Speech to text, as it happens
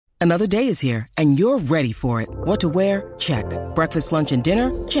Another day is here, and you're ready for it. What to wear? Check. Breakfast, lunch, and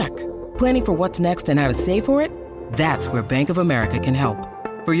dinner? Check. Planning for what's next and how to save for it? That's where Bank of America can help.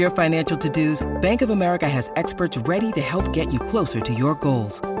 For your financial to-dos, Bank of America has experts ready to help get you closer to your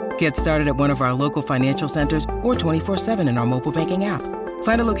goals. Get started at one of our local financial centers or 24/7 in our mobile banking app.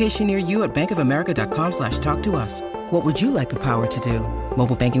 Find a location near you at bankofamerica.com/talktous. What would you like the power to do?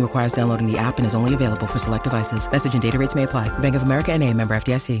 Mobile banking requires downloading the app and is only available for select devices. Message and data rates may apply. Bank of America N.A., member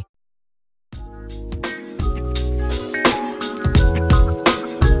FDIC.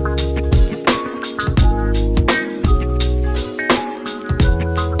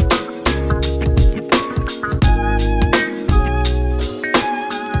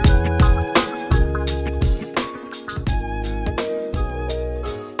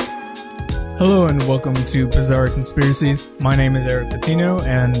 Hello and welcome to Bizarre Conspiracies. My name is Eric Patino,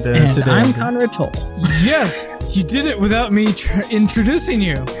 and today I'm Conrad Toll. Yes, you did it without me introducing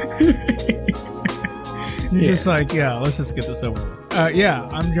you. You're just like, yeah, let's just get this over with. Yeah,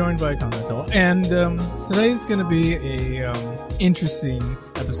 I'm joined by Conrad Toll, and today's going to be a interesting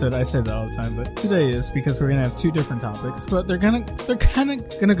episode. I say that all the time, but today is because we're going to have two different topics, but they're kind of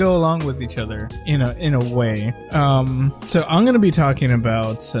going to go along with each other in a way. So I'm going to be talking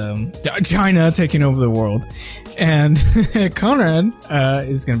about China taking over the world, and Conrad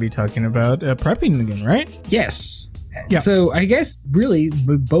is going to be talking about prepping again, right? Yes. Yeah. So I guess really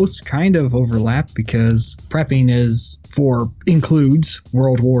we both kind of overlap because prepping includes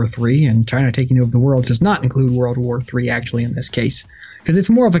World War III, and China taking over the world does not include World War III actually in this case. Because it's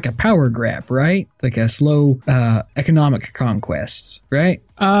more of like a power grab, right? Like a slow economic conquest, right?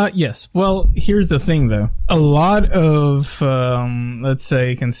 Yes. Well, here's the thing, though. A lot of, let's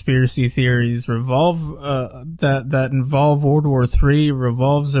say, conspiracy theories that involve World War III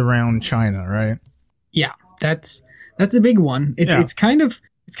revolves around China, right? Yeah, that's a big one. It's kind of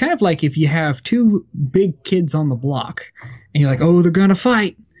like if you have two big kids on the block, and you're like, oh, they're gonna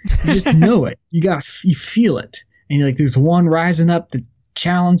fight. You just know it. You feel it, and you're like, there's one rising up to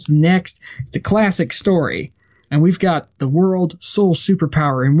challenge the next. It's a classic story. And we've got the world sole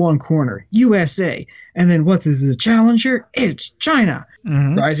superpower in one corner, USA. And then what is the challenger? It's China.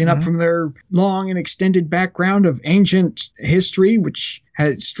 Rising up from their long and extended background of ancient history, which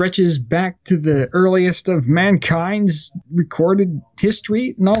stretches back to the earliest of mankind's recorded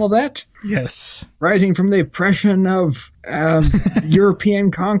history and all of that. Yes. Rising from the oppression of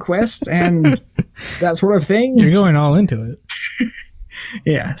European conquest and that sort of thing. You're going all into it.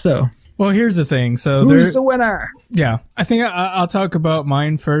 Yeah, so... Well, here's the thing. So who's the winner? Yeah, I think I'll talk about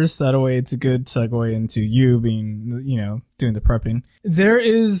mine first. That way it's a good segue into you being, doing the prepping. There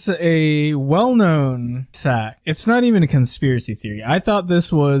is a well-known fact. It's not even a conspiracy theory. I thought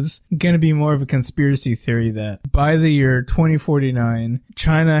this was going to be more of a conspiracy theory that by the year 2049,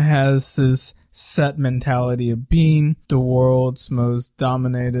 China has this set mentality of being the world's most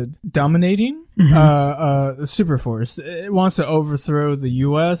dominating superforce. It wants to overthrow the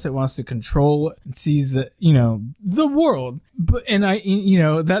U.S. It wants to control and seize the world. But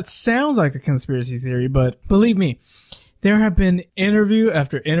that sounds like a conspiracy theory, but believe me, there have been interview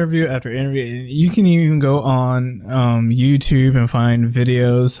after interview after interview. You can even go on YouTube and find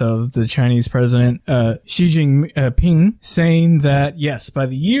videos of the Chinese president Xi Jinping saying that yes, by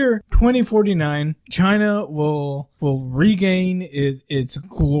the year 2049, China will regain its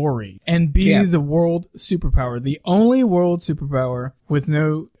glory and be the world superpower, the only world superpower with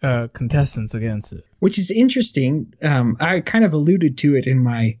no contestants against it. Which is interesting. I kind of alluded to it in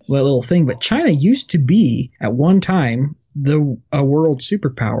my little thing, but China used to be at one time a world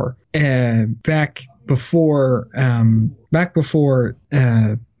superpower back before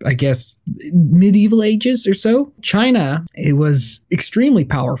I guess medieval ages or so. China, it was extremely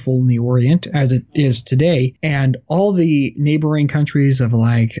powerful in the Orient as it is today, and all the neighboring countries of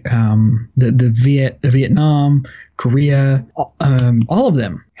like the Vietnam, Korea, all of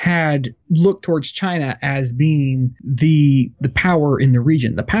them had looked towards China as being the power in the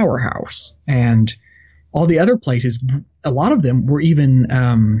region, the powerhouse, and all the other places, a lot of them were even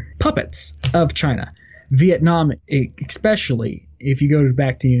puppets of China. Vietnam, especially, if you go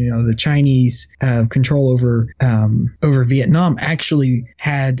back to the Chinese control over Vietnam, actually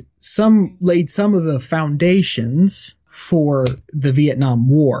laid some of the foundations for the Vietnam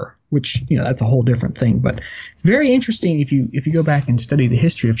War, which that's a whole different thing. But it's very interesting if you go back and study the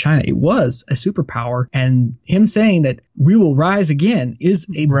history of China. It was a superpower, and him saying that we will rise again is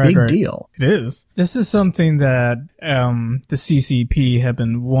a big deal. It is. This is something that the CCP have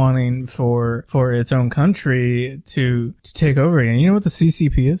been wanting for its own country to take over again. You know what the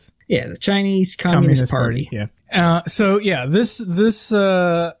CCP is? Yeah, the Chinese Communist Party. Yeah. So yeah, this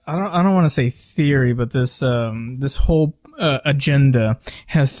I don't want to say theory, but this whole agenda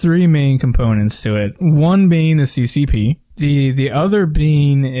has three main components to it. One being the CCP. The other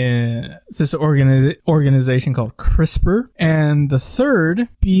being this organization called CRISPR, and the third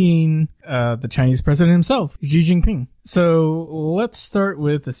being the Chinese president himself, Xi Jinping. So let's start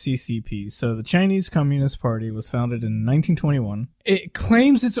with the CCP. So the Chinese Communist Party was founded in 1921. It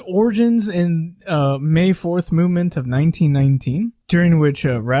claims its origins in May 4th movement of 1919, during which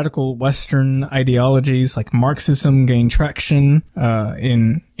radical Western ideologies like Marxism gained traction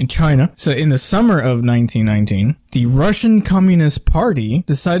in China. So in the summer of 1919, the Russian Communist Party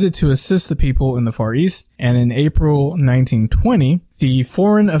decided to assist the people in the Far East, and in April 1920, the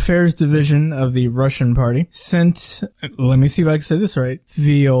Foreign Affairs Division of the Russian Party sent, let me see if I can say this right,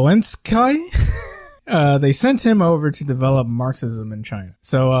 Volensky? They sent him over to develop Marxism in China.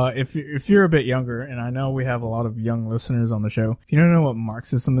 So, if you're a bit younger, and I know we have a lot of young listeners on the show, if you don't know what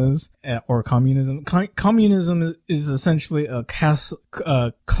Marxism is, or communism, communism is essentially a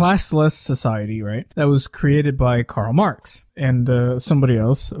classless society, right? That was created by Karl Marx and, somebody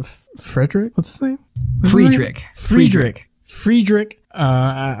else, Frederick? What's his name? Friedrich.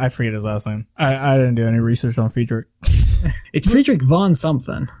 I forget his last name. I didn't do any research on Friedrich. It's Friedrich von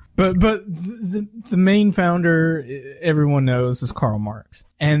something. But the main founder, everyone knows, is Karl Marx.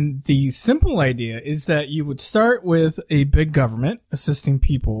 And the simple idea is that you would start with a big government assisting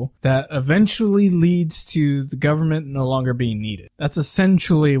people that eventually leads to the government no longer being needed. That's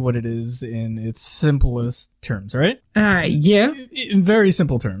essentially what it is in its simplest terms, right? Yeah. In very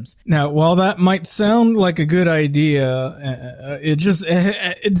simple terms. Now, while that might sound like a good idea,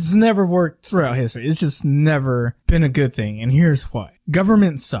 it's never worked throughout history. It's just never been a good thing. And here's why.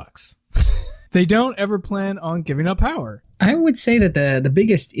 Government sucks. They don't ever plan on giving up power. I would say that the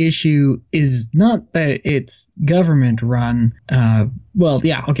biggest issue is not that it's government run. Well,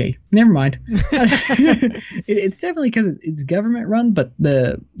 yeah, okay, never mind. It's definitely because it's government run, but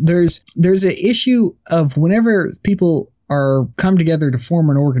there's an issue of whenever people are come together to form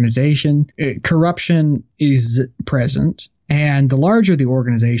an organization, corruption is present. And the larger the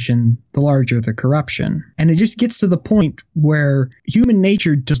organization, the larger the corruption. And it just gets to the point where human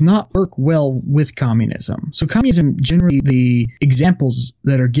nature does not work well with communism. So communism, generally the examples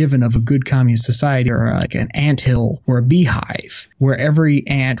that are given of a good communist society are like an anthill or a beehive, where every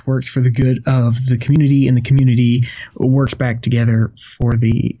ant works for the good of the community and the community works back together for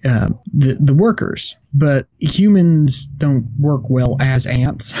the workers. But humans don't work well as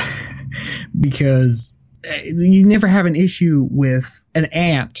ants because you never have an issue with an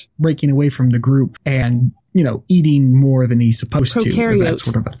ant breaking away from the group and, eating more than he's supposed to, or that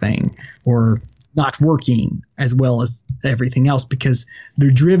sort of a thing, or not working as well as everything else because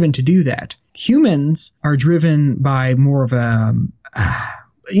they're driven to do that. Humans are driven by more of a,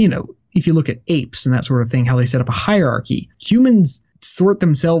 if you look at apes and that sort of thing, how they set up a hierarchy. Humans sort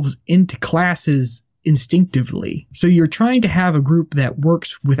themselves into classes instinctively. So you're trying to have a group that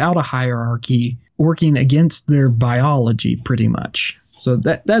works without a hierarchy, working against their biology pretty much. So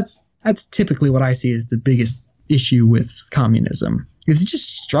that's typically what I see as the biggest issue with communism. It's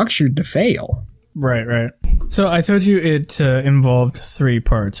just structured to fail. Right. So I told you it involved three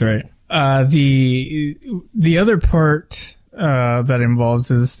parts, right? The other part that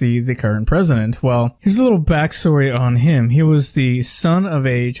involves is the current president. Well, here's a little backstory on him. He was the son of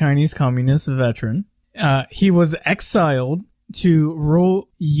a Chinese communist veteran. He was exiled to rural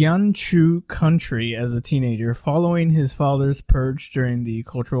Yanchu country as a teenager following his father's purge during the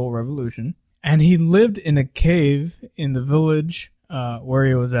Cultural Revolution. And he lived in a cave in the village where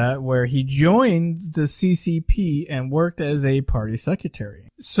he was at, where he joined the CCP and worked as a party secretary.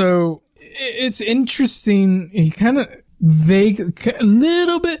 So it's interesting. He kind of a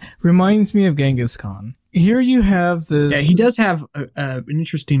little bit reminds me of Genghis Khan. Here you have this. Yeah, he does have an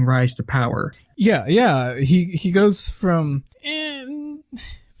interesting rise to power. Yeah. He goes from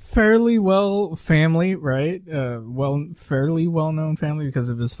fairly well family, right? Fairly well known family because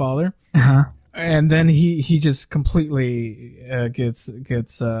of his father. Uh-huh. And then he just completely gets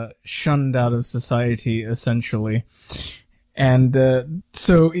shunned out of society essentially. And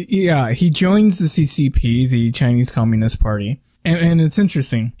so he joins the CCP, the Chinese Communist Party. And it's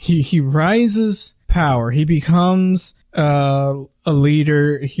interesting. He rises power. He becomes a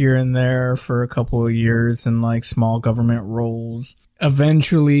leader here and there for a couple of years in like small government roles.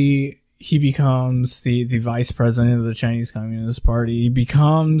 Eventually, he becomes the vice president of the Chinese Communist Party. He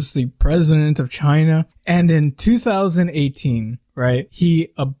becomes the president of China. And in 2018, right,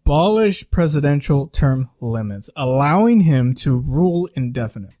 he abolished presidential term limits, allowing him to rule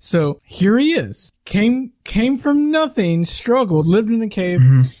indefinite. So here he is, came from nothing, struggled, lived in a cave,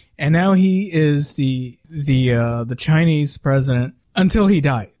 and now he is the Chinese president until he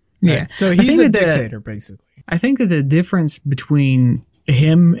died. Right? Yeah. So he's a dictator, basically. I think that the difference between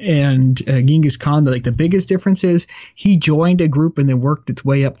him and Genghis Khan, like the biggest difference is he joined a group and then worked its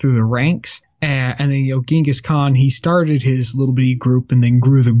way up through the ranks. And then, Genghis Khan, he started his little bitty group and then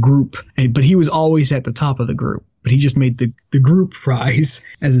grew the group. But he was always at the top of the group. But he just made the group rise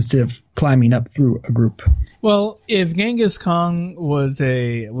as instead of climbing up through a group. Well, if Genghis Khan was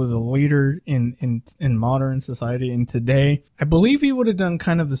a leader in modern society and today, I believe he would have done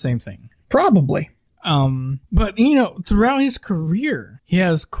kind of the same thing. Probably. But throughout his career, he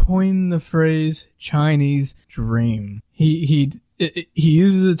has coined the phrase Chinese dream. He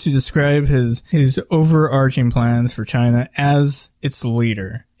uses it to describe his overarching plans for China as its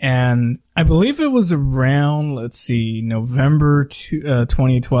leader. And I believe it was around, November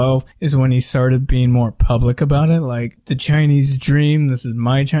 2012 is when he started being more public about it. Like, the Chinese dream, this is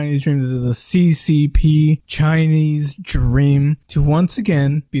my Chinese dream, this is the CCP Chinese dream, to once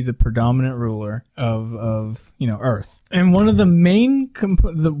again be the predominant ruler of Earth. And one of the main,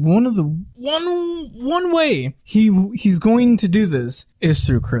 one way he's going to do this is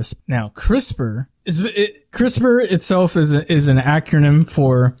through CRISPR. Now, CRISPR itself is an acronym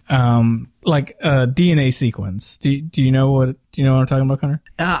for a DNA sequence. Do you know what I'm talking about, Connor?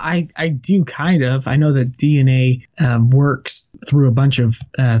 I do kind of. I know that DNA works through a bunch of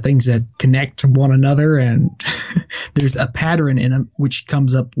things that connect to one another, and there's a pattern in them which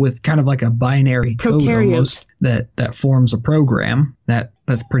comes up with kind of like a binary code almost that forms a program.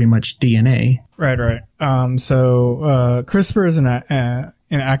 That's pretty much DNA. Right. So CRISPR is an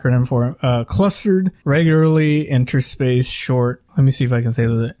acronym for clustered, regularly interspaced short. Let me see if I can say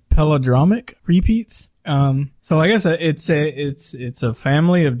that. Palindromic repeats. So like I said, it's a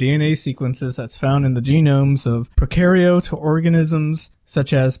family of DNA sequences that's found in the genomes of prokaryote organisms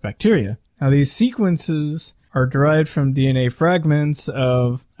such as bacteria. Now these sequences are derived from DNA fragments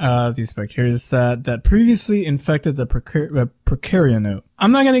of these bacteria that previously infected the prokaryote.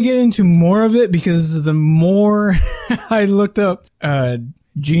 I'm not going to get into more of it because the more I looked up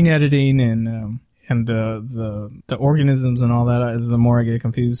gene editing and the organisms and all that, the more I get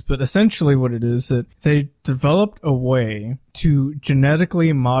confused. But essentially what it is that they developed a way to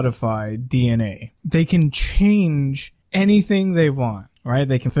genetically modify DNA. They can change anything they want, right?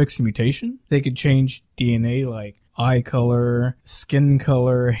 They can fix a mutation. They could change DNA like eye color, skin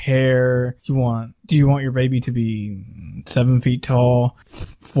color, hair. Do you want your baby to be 7 feet tall,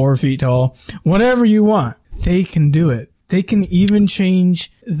 4 feet tall? Whatever you want, they can do it. They can even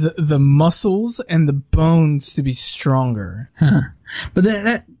change the muscles and the bones to be stronger. Huh. But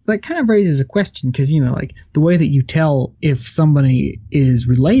that kind of raises a question because, like the way that you tell if somebody is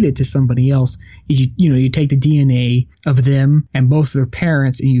related to somebody else is you take the DNA of them and both their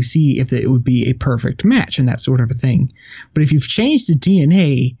parents and you see if it would be a perfect match and that sort of a thing. But if you've changed the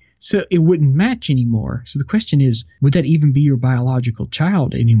DNA so it wouldn't match anymore. So the question is, would that even be your biological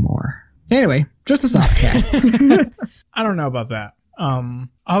child anymore? Anyway, just a thought, Kat. I don't know about that.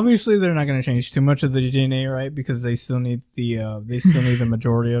 Obviously they're not going to change too much of the DNA, right? Because they still need the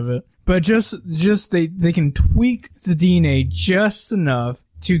majority of it. But just they can tweak the DNA just enough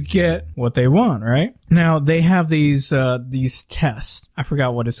to get what they want, right? Now they have these tests. I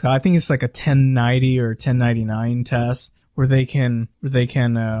forgot what it's called. I think it's like a 1090 or 1099 test where they can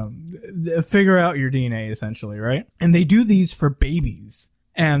figure out your DNA essentially, right? And they do these for babies.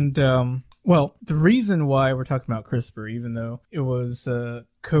 And, well, the reason why we're talking about CRISPR, even though it was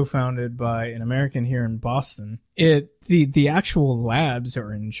co-founded by an American here in Boston, the actual labs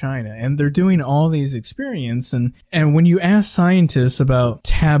are in China, and they're doing all these experiments. And when you ask scientists about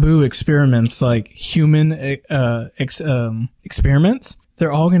taboo experiments like human experiments,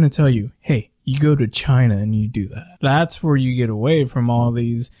 they're all going to tell you, hey, you go to China and you do that. That's where you get away from all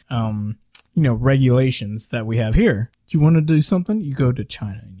these regulations that we have here. Do you want to do something? You go to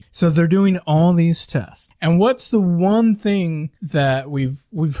China. So they're doing all these tests. And what's the one thing that we've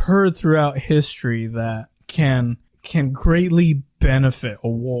heard throughout history that can greatly benefit a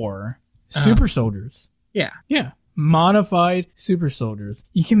war? Super soldiers. Yeah. Yeah. Modified super soldiers.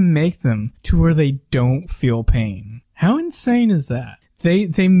 You can make them to where they don't feel pain. How insane is that?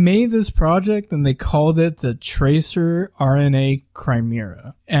 They made this project and they called it the Tracer RNA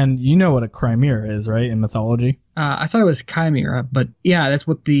Chimera. And you know what a chimera is, right, in mythology? I thought it was chimera, but yeah, that's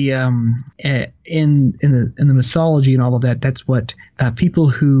what the in the mythology and all of that. That's what people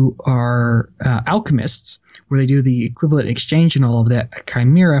who are alchemists, where they do the equivalent exchange and all of that. A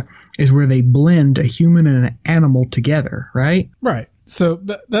chimera is where they blend a human and an animal together, right? Right. So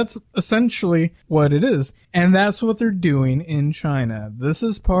that's essentially what it is. And that's what they're doing in China. This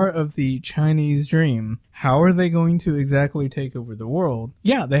is part of the Chinese dream. How are they going to exactly take over the world?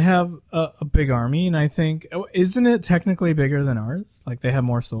 Yeah, they have a big army, and I think, isn't it technically bigger than ours? Like, they have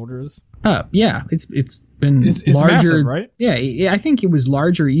more soldiers? Yeah, it's been it's larger, massive, right? Yeah, I think it was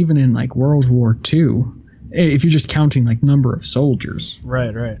larger even in like World War II. If you're just counting like number of soldiers.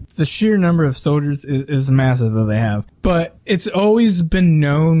 Right. The sheer number of soldiers is massive that they have. But it's always been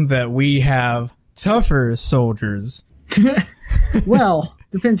known that we have tougher soldiers. Well,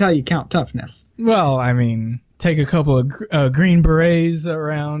 depends how you count toughness. Well, I mean, take a couple of green berets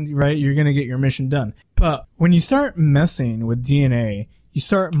around, right? You're going to get your mission done. But when you start messing with DNA, you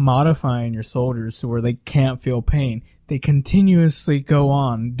start modifying your soldiers to where they can't feel pain. They continuously go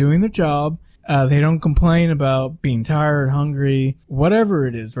on doing their job. They don't complain about being tired, hungry, whatever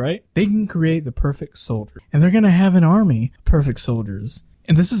it is, right? They can create the perfect soldier. And they're going to have an army of perfect soldiers.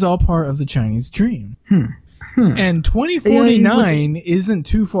 And this is all part of the Chinese dream. And 2049 isn't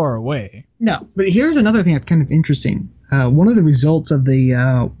too far away. No, but here's another thing that's kind of interesting. One of the results of the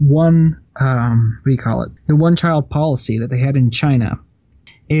the one-child policy that they had in China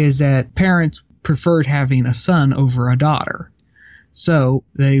is that parents preferred having a son over a daughter. So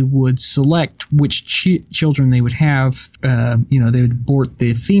they would select which children they would have. They would abort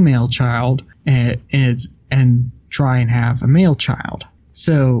the female child and try and have a male child.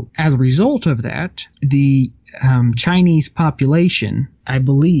 So as a result of that, the Chinese population, I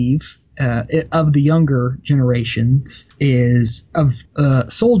believe, of the younger generations is of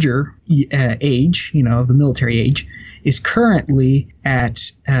soldier age, of the military age, is currently at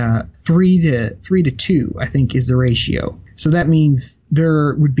 3 to 2, I think, is the ratio. So that means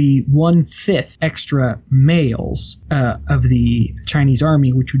there would be 1/5 extra males of the Chinese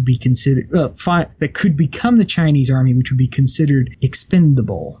army, which would be considered that could become the Chinese army, which would be considered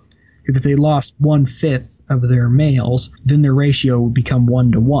expendable. Because if they lost 1/5 of their males, then their ratio would become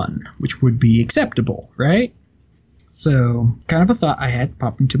 1-to-1, which would be acceptable, right? So, kind of a thought I had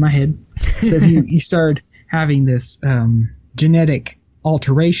popped into my head. So if you start having this genetic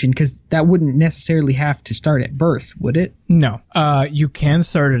alteration, because that wouldn't necessarily have to start at birth, would it? No, you can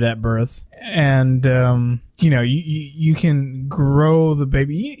start it at birth, and you can grow the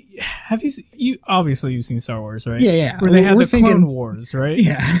baby. Have you obviously you've seen Star Wars, right? Yeah. Where they have the Clone Wars, right?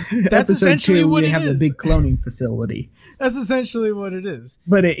 Yeah, that's essentially what it is. They have the big cloning facility. That's essentially what it is.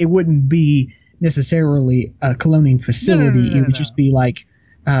 But it wouldn't be necessarily a cloning facility. No, it would just be like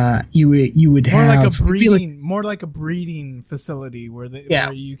you would more have like a breeding facility where they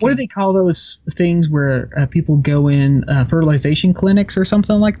where you can, what do they call those things where people go in fertilization clinics or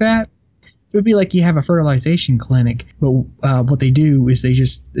something like that? It would be like you have a fertilization clinic, but what they do is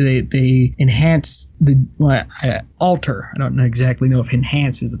they enhance alter. I don't exactly know if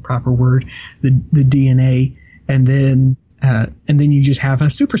enhance is the proper word. The DNA, and then you just have a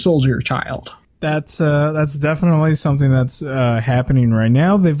super soldier child. That's definitely something that's happening right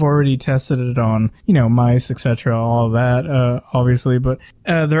now. They've already tested it on, mice, etc., all of that, obviously. But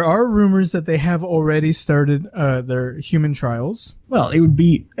there are rumors that they have already started their human trials. Well, it would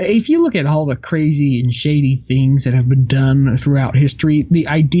be, if you look at all the crazy and shady things that have been done throughout history, the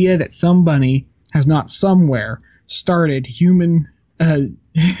idea that somebody has not somewhere started human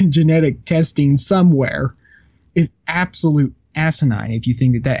genetic testing somewhere is absolute asinine if you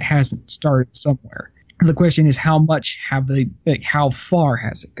think that hasn't started somewhere. The question is, how far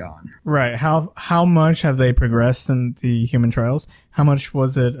has it gone? Right. How much have they progressed in the human trials? How much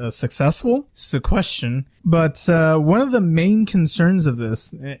was it successful? It's the question. But one of the main concerns of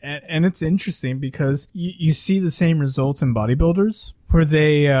this, and it's interesting because you see the same results in bodybuilders, where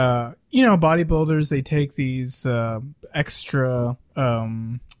they, bodybuilders, they take these extra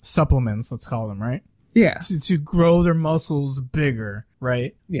supplements, let's call them, right? Yeah. To grow their muscles bigger,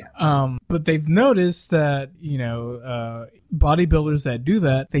 right? Yeah. But they've noticed that, bodybuilders that do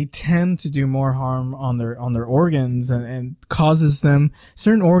that, they tend to do more harm on their organs and causes them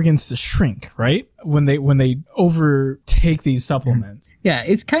certain organs to shrink, right? When they overtake these supplements. Yeah,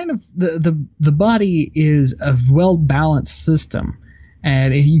 it's kind of the body is a well-balanced system.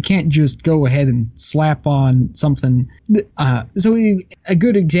 And you can't just go ahead and slap on something. So a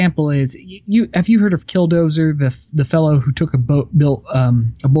good example is have you heard of Killdozer, the fellow who took built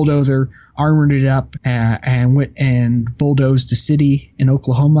a bulldozer, armored it up, and went and bulldozed a city in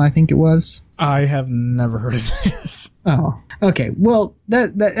Oklahoma, I think it was? I have never heard of this. Oh, okay. Well,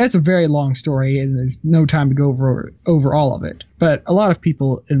 that's a very long story, and there's no time to go over all of it. But a lot of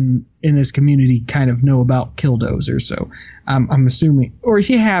people in this community kind of know about Killdozer, so I'm assuming, or if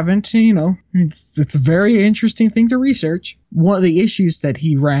you haven't, it's a very interesting thing to research. One of the issues that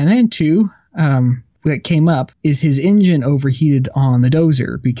he ran into that came up is his engine overheated on the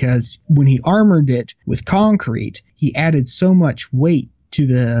dozer, because when he armored it with concrete, he added so much weight to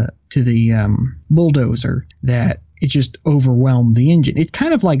the bulldozer that it just overwhelmed the engine. It's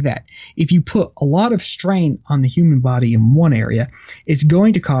kind of like that. If you put a lot of strain on the human body in one area, it's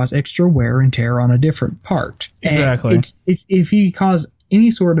going to cause extra wear and tear on a different part. Exactly. And it's if you cause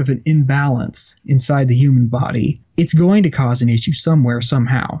any sort of an imbalance inside the human body, it's going to cause an issue somewhere,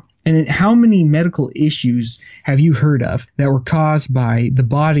 somehow. And then how many medical issues have you heard of that were caused by the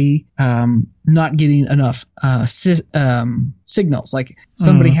body not getting enough signals? Like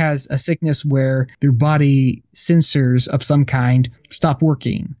somebody has a sickness where their body sensors of some kind stop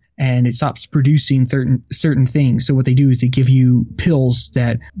working, and it stops producing certain things. So what they do is they give you pills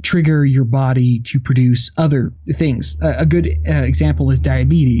that trigger your body to produce other things. A good example is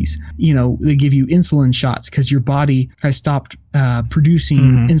diabetes. They give you insulin shots because your body has stopped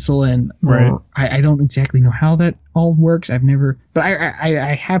producing insulin. Right. I don't exactly know how that all works. I've never, but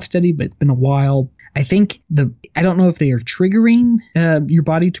I have studied, but it's been a while. I think I don't know if they are triggering your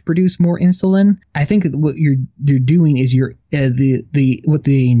body to produce more insulin. I think that what you're doing is what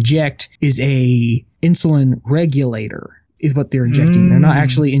they inject is a insulin regulator is what they're injecting. They're not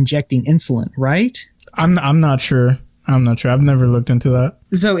actually injecting insulin, right? I'm not sure. I've never looked into that.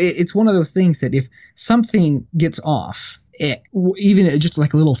 So it's one of those things that if something gets off, even just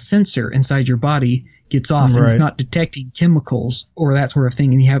like a little sensor inside your body gets off, and it's not detecting chemicals or that sort of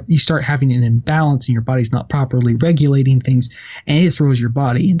thing, and you start having an imbalance and your body's not properly regulating things, and it throws your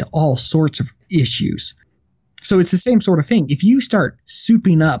body into all sorts of issues. So it's the same sort of thing. If you start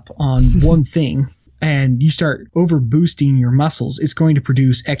souping up on one thing and you start over boosting your muscles, it's going to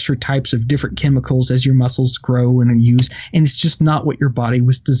produce extra types of different chemicals as your muscles grow and use, and it's just not what your body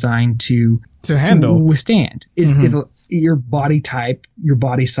was designed to handle, withstand. Is your body type, your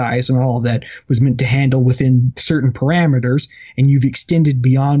body size, and all of that was meant to handle within certain parameters, and you've extended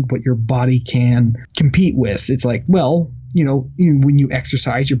beyond what your body can compete with. It's like, well, when you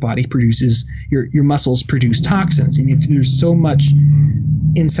exercise, your body produces, your muscles produce toxins, and if there's so much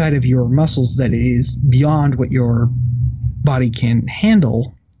inside of your muscles that is beyond what your body can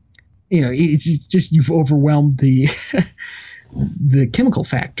handle, it's just you've overwhelmed the the chemical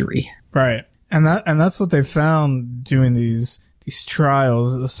factory. Right. And that's what they found doing these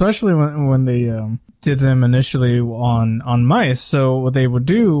trials, especially when they did them initially on mice. So what they would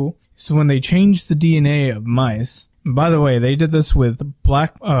do is when they changed the DNA of mice. By the way, they did this with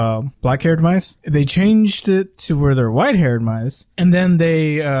black-haired mice. They changed it to where they're white-haired mice, and then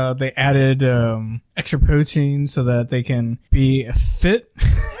they added extra protein so that they can be fit.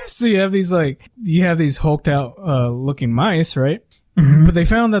 So you have these hulked out looking mice, right? Mm-hmm. But they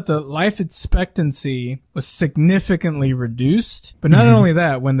found that the life expectancy was significantly reduced. But not only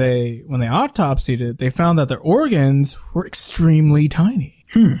that, when they autopsied it, they found that their organs were extremely tiny.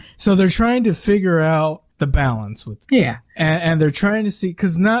 So they're trying to figure out the balance with them. Yeah. And they're trying to see,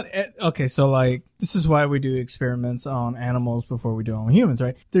 cause so this is why we do experiments on animals before we do on humans,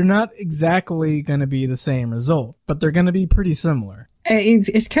 right? They're not exactly going to be the same result, but they're going to be pretty similar.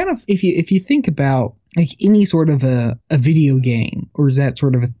 It's kind of, if you think about like any sort of a video game, or is that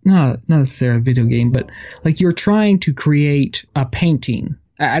sort of not necessarily a video game, but like you're trying to create a painting.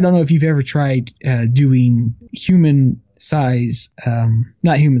 I don't know if you've ever tried doing human size,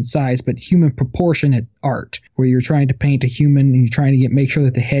 not human size, but human proportionate art, where you're trying to paint a human and you're trying to make sure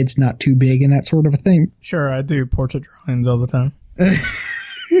that the head's not too big and that sort of a thing. Sure, I do portrait drawings all the time.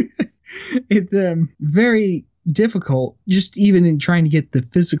 It's very difficult, just even in trying to get the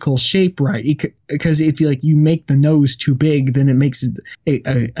physical shape right, because if you make the nose too big, then it makes it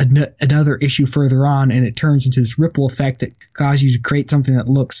another issue further on, and it turns into this ripple effect that causes you to create something that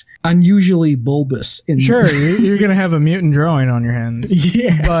looks unusually bulbous. Sure, you're gonna have a mutant drawing on your hands.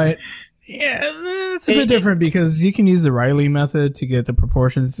 Yeah, but yeah, it's a bit different because you can use the Riley method to get the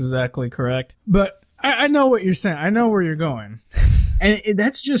proportions exactly correct. But I know what you're saying. I know where you're going. And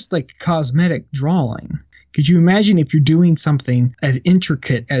that's just like cosmetic drawing. Could you imagine if you're doing something as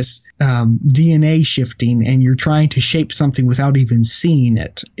intricate as DNA shifting and you're trying to shape something without even seeing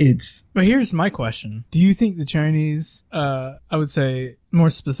it? But here's my question. Do you think the Chinese, I would say more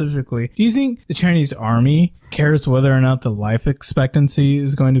specifically, do you think the Chinese army cares whether or not the life expectancy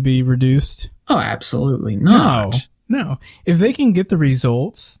is going to be reduced? Oh, absolutely not. No. If they can get the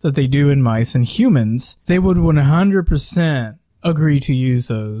results that they do in mice and humans, they would 100% agree to use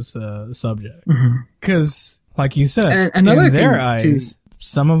those subjects. Because, like you said, in their eyes,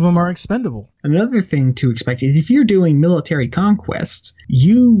 some of them are expendable. Another thing to expect is if you're doing military conquest,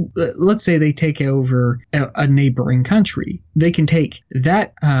 let's say they take over a neighboring country, they can take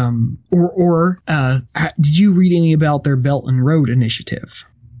that. Did you read any about their Belt and Road Initiative?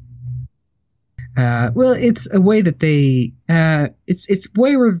 Well, it's a way that it's a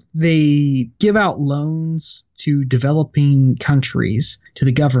way where they give out loans to developing countries, to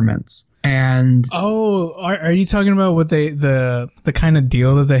the governments. And are you talking about what the kind of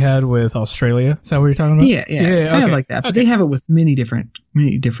deal that they had with Australia? Is that what you're talking about? Yeah, kind of like that. But they have it with many different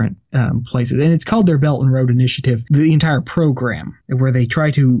places, and it's called their Belt and Road Initiative. The entire program where they try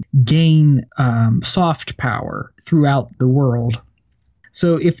to gain soft power throughout the world.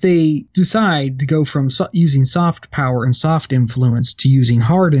 So if they decide to go from using soft power and soft influence to using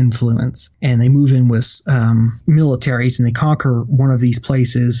hard influence, and they move in with militaries and they conquer one of these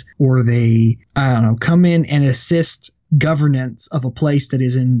places, or they, come in and assist governance of a place that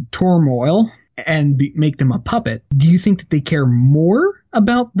is in turmoil and make them a puppet, do you think that they care more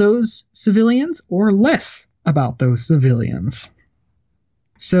about those civilians or less about those civilians?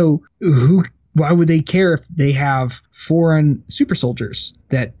 So why would they care if they have foreign super soldiers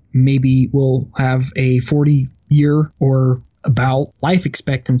that maybe will have a 40-year or about life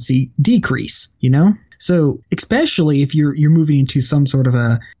expectancy decrease, So especially if you're moving into some sort of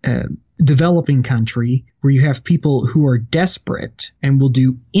a developing country where you have people who are desperate and will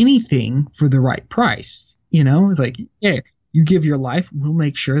do anything for the right price, it's like, yeah, you give your life, we'll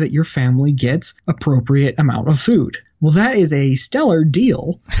make sure that your family gets appropriate amount of food. Well, that is a stellar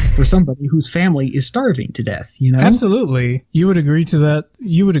deal for somebody whose family is starving to death, Absolutely. You would agree to that.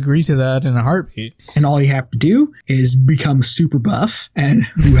 You would agree to that in a heartbeat. And all you have to do is become super buff, and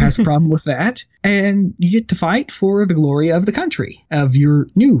who has a problem with that? And you get to fight for the glory of the country, of your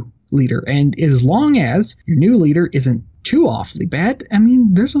new leader. And as long as your new leader isn't too awfully bad,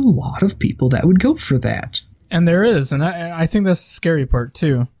 there's a lot of people that would go for that. And there is, and I think that's the scary part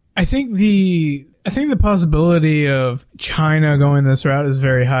too. I think the possibility of China going this route is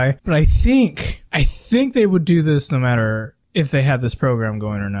very high, but I think they would do this no matter if they had this program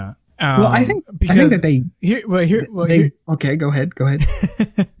going or not. I think that they. Okay, go ahead.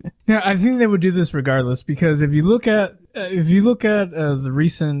 No, I think they would do this regardless, because if you look at the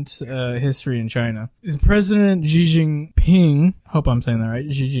recent history in China, President Xi Jinping, hope I'm saying that right,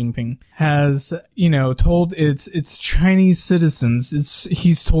 Xi Jinping has told its Chinese citizens,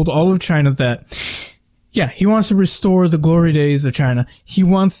 he's told all of China that, yeah, he wants to restore the glory days of China. He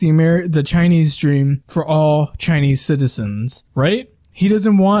wants the Chinese dream for all Chinese citizens, right? He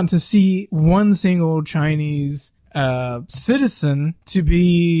doesn't want to see one single Chinese citizen to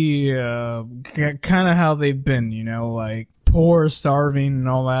be kind of how they've been, like poor, starving, and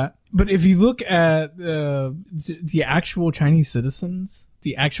all that. But if you look at the actual Chinese citizens,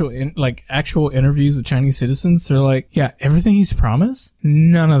 the actual interviews with Chinese citizens, they're like, yeah, everything he's promised,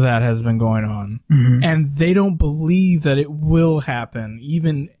 none of that has been going on. Mm-hmm. And they don't believe that it will happen,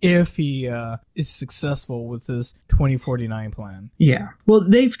 even if he is successful with this 2049 plan. Yeah. Well,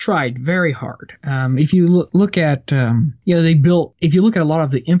 they've tried very hard. If you look at, if you look at a lot of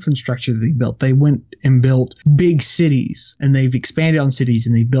the infrastructure that they built, they went and built big cities, and they've expanded on cities,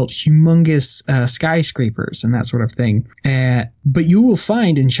 and they've built humongous skyscrapers and that sort of thing. But you will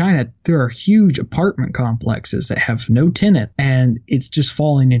find in China there are huge apartment complexes that have no tenant, and it's just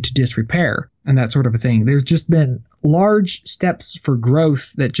falling into disrepair and that sort of a thing. There's just been large steps for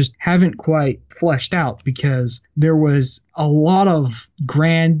growth that just haven't quite fleshed out, because there was a lot of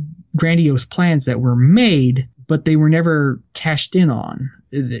grandiose plans that were made, but they were never cashed in on.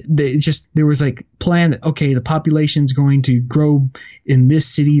 There was like plan that, okay, the population's going to grow in this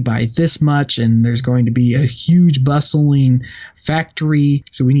city by this much, and there's going to be a huge bustling factory,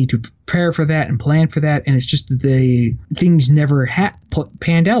 so we need to prepare for that and plan for that. And it's just that things never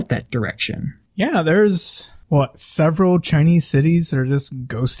panned out that direction. Yeah, there's several Chinese cities that are just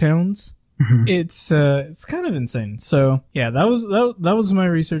ghost towns. Mm-hmm. It's kind of insane. So yeah, that was my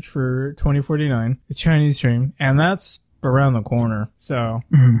research for 2049, the Chinese dream, and that's around the corner. So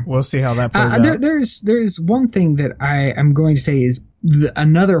we'll see how that plays out. There's one thing that I am going to say is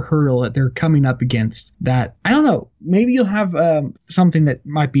another hurdle that they're coming up against that, I don't know, maybe you'll have something that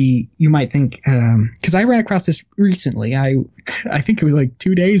you might think, because I ran across this recently. I think it was like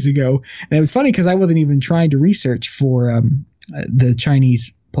 2 days ago. And it was funny because I wasn't even trying to research for the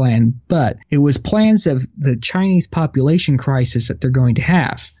Chinese plan, but it was plans of the Chinese population crisis that they're going to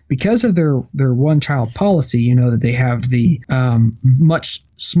have. Because of their one-child policy, you know that they have the much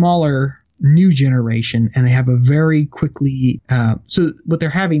smaller new generation, and they have a very quickly so what they're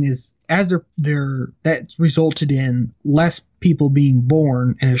having is, as they're that's resulted in less people being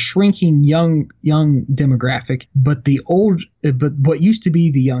born and a shrinking young demographic, but what used to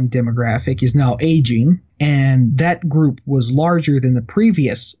be the young demographic is now aging, and that group was larger than the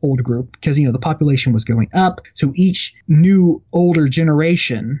previous old group because, you know, the population was going up, so each new older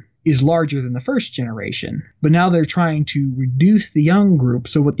generation is larger than the first generation. But now they're trying to reduce the young group.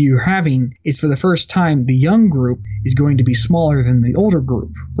 So what you're having is, for the first time, the young group is going to be smaller than the older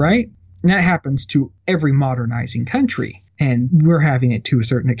group, right? And that happens to every modernizing country. And we're having it to a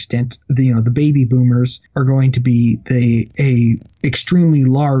certain extent. The baby boomers are going to be a extremely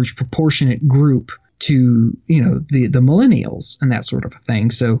large proportionate group to, you know, the millennials and that sort of a thing.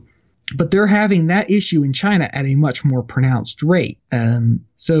 So, but they're having that issue in China at a much more pronounced rate.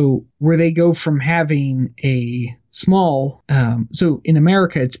 So where they go from having a small, so in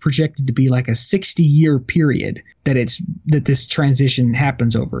America, it's projected to be like a 60-year period that this transition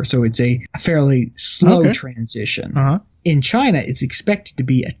happens over. So it's a fairly slow transition. Uh-huh. In China, it's expected to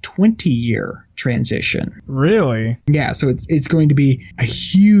be a 20-year transition. Really? Yeah. So it's going to be a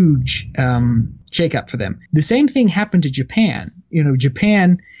huge shakeup for them. The same thing happened to Japan. You know,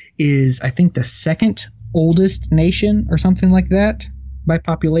 Japan is, I think, the second oldest nation or something like that by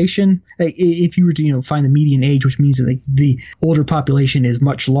population. If you were to, you know, find the median age, which means that the older population is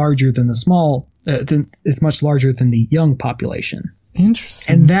much larger than much larger than the young population.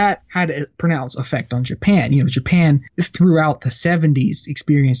 Interesting. And that had a pronounced effect on Japan. You know, Japan throughout the 70s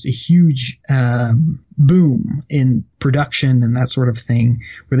experienced a huge boom in production and that sort of thing,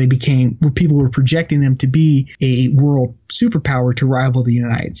 where people were projecting them to be a world superpower to rival the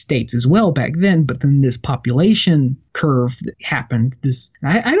United States as well back then. But then this population curve that happened.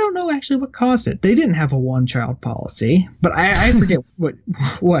 I don't know actually what caused it. They didn't have a one-child policy, but I forget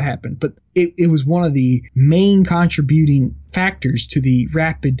what happened. But it was one of the main contributing factors to the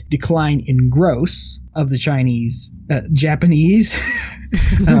rapid decline in gross of the Japanese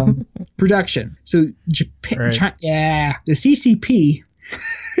production. So Japan, right. The CCP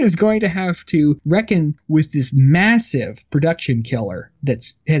is going to have to reckon with this massive production killer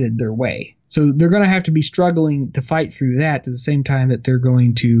that's headed their way. So they're going to have to be struggling to fight through that at the same time that they're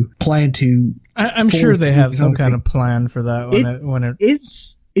going to plan to. I'm sure they have some kind of plan for that.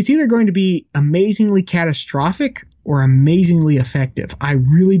 It's either going to be amazingly catastrophic or amazingly effective. I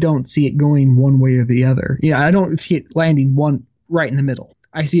really don't see it going one way or the other. Yeah, I don't see it landing one right in the middle.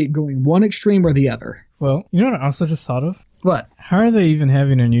 I see it going one extreme or the other. Well, you know what I also just thought of? What? How are they even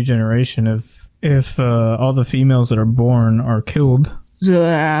having a new generation if all the females that are born are killed?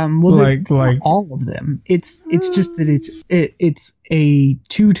 Like all of them. It's just that it's a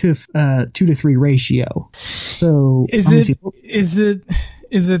 2 to 3 ratio. So is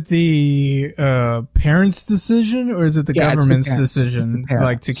it the parents' decision, or is it the government's decision,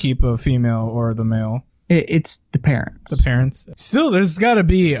 like to keep a female or the male? It's the parents. The parents. Still, there's got to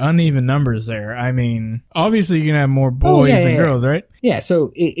be uneven numbers there. I mean, obviously you're gonna have more boys than girls, right? Yeah.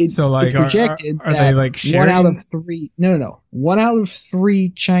 So it's projected are that they like sharing? 1 out of 3. No. 1 out of 3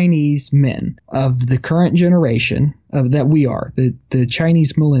 Chinese men of the current generation that we are, the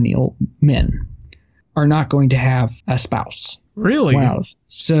Chinese millennial men, are not going to have a spouse. Really?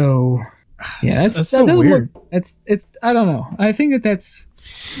 So yeah, that's so weird. It's I don't know. I think that's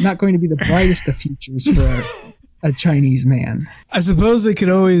not going to be the brightest of futures for a Chinese man. I suppose they could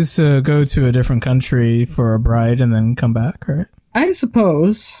always go to a different country for a bride and then come back, right? I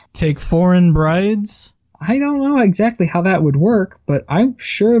suppose. Take foreign brides? I don't know exactly how that would work, but I'm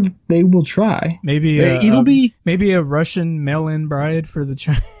sure they will try. Maybe it'll be maybe a Russian mail-in bride for the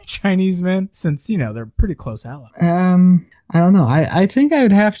Chinese men, since they're pretty close allies. I don't know. I think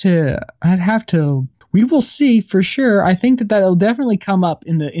I'd have to. We will see for sure. I think that'll definitely come up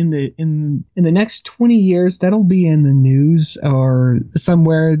in the next 20 years. That'll be in the news or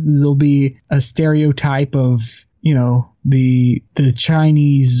somewhere. There'll be a stereotype of the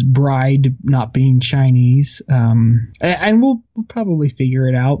Chinese bride not being Chinese, and we'll probably figure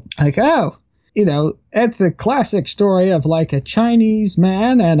it out. Like, it's the classic story of like a Chinese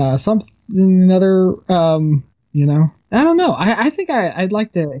man and another You know, I don't know. I think I'd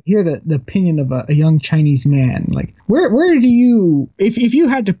like to hear the opinion of a young Chinese man. Like, where do you, if you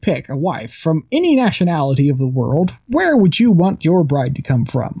had to pick a wife from any nationality of the world, where would you want your bride to come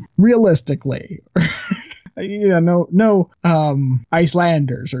from? Realistically. Yeah, no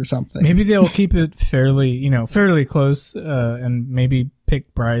Icelanders or something. Maybe they'll keep it fairly close, and maybe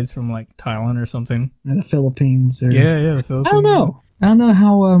pick brides from like Thailand or something. And the Philippines. Or, yeah, the Philippines. I don't know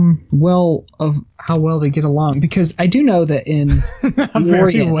how well they get along, because I do know that in the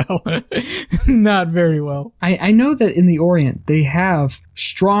Orient, not very well. I know that in the Orient they have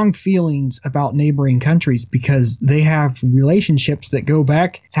strong feelings about neighboring countries because they have relationships that go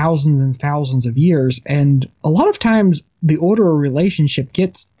back thousands and thousands of years, and a lot of times the older a relationship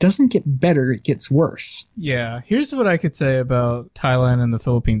doesn't get better, it gets worse. Yeah, here's what I could say about Thailand and the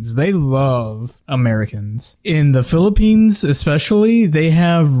Philippines. They love Americans. In the Philippines especially, they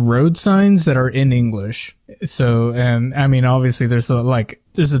have road signs that are in English. So, and I mean, obviously there's a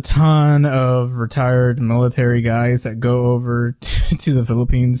ton of retired military guys that go over to the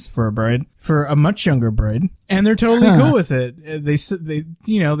Philippines for a much younger bride, and they're totally cool with it.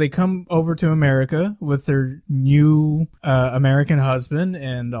 They come over to America with their new American husband,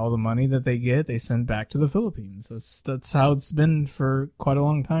 and all the money that they get, they send back to the Philippines. That's how it's been for quite a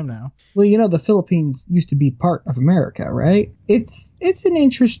long time now. Well, the Philippines used to be part of America, right? It's an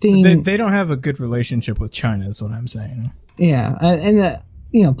interesting. They don't have a good relationship with China, is what I'm saying. Yeah, and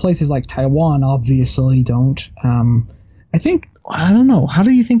places like Taiwan obviously don't. I don't know. How do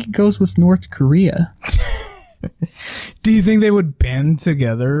you think it goes with North Korea? Do you think they would band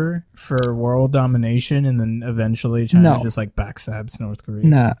together for world domination, and then eventually China just like backstabs North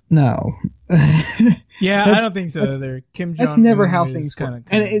Korea? No. Yeah, I don't think so either. Kim Jong-un. That's never how things work.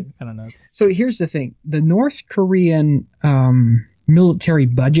 Kind of nuts. So here's the thing: the North Korean military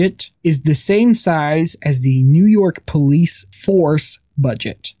budget is the same size as the New York police force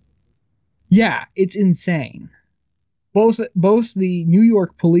budget. Yeah, it's insane. Both the New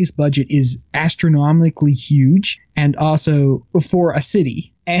York police budget is astronomically huge, and also for a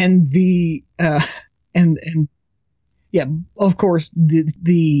city, and the yeah, of course,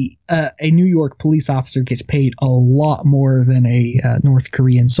 a New York police officer gets paid a lot more than a North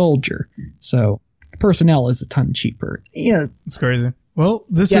Korean soldier, so personnel is a ton cheaper. Yeah, it's crazy. Well,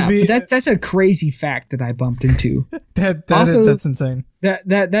 this would be that's a crazy fact that I bumped into. That's insane.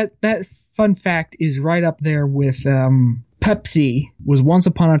 That fun fact is right up there with Pepsi was once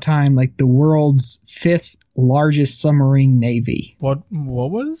upon a time like the world's 5th largest submarine navy. What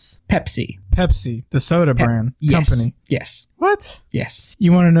was? Pepsi, the soda brand company. Yes. What? Yes.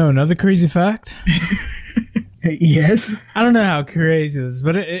 You want to know another crazy fact? Yes. I don't know how crazy this is,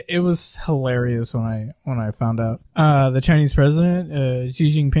 but it was hilarious when I found out. The Chinese president, Xi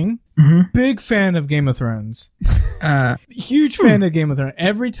Jinping, big fan of Game of Thrones. Huge fan of Game of Thrones.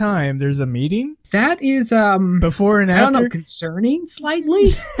 Every time there's a meeting, that is before and after, I don't know, concerning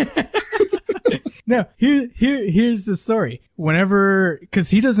slightly. No, here's the story. Whenever, because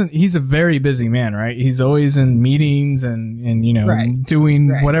he's a very busy man, right? He's always in meetings and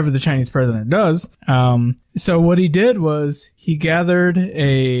doing whatever the Chinese president does. So what he did was he gathered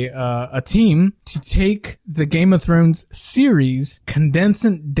a team to take the Game of Thrones series, condense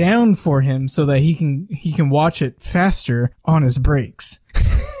it down for him so that he can watch it faster on his breaks.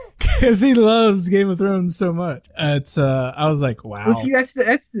 Because he loves Game of Thrones so much. I was like, wow. Well,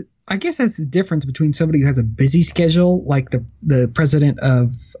 I guess that's the difference between somebody who has a busy schedule, like the president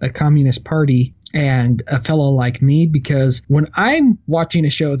of a communist party, and a fellow like me, because when I'm watching a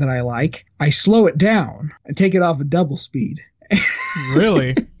show that I like, I slow it down and take it off at double speed.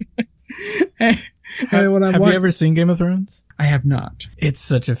 Really? Have you ever seen Game of Thrones? I have not. It's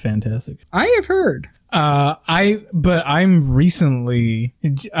such a fantastic. I have heard. I recently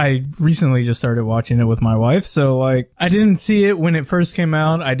just started watching it with my wife. So like, I didn't see it when it first came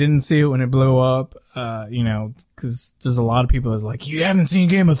out. I didn't see it when it blew up. Cause there's a lot of people that's like, you haven't seen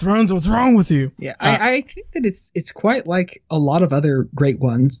Game of Thrones. What's wrong with you? Yeah. I think that it's quite like a lot of other great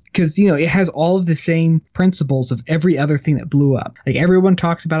ones, cause it has all of the same principles of every other thing that blew up. Like everyone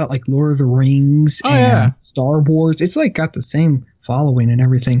talks about it, like Lord of the Rings and Star Wars. It's like got the same following and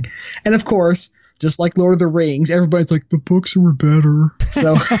everything. And of course, just like Lord of the Rings, everybody's like, the books were better.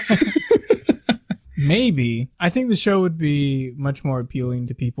 So maybe. I think the show would be much more appealing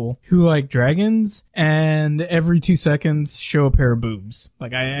to people who like dragons and every 2 seconds show a pair of boobs.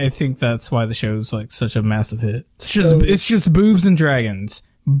 Like, I think that's why the show's like such a massive hit. It's just boobs and dragons.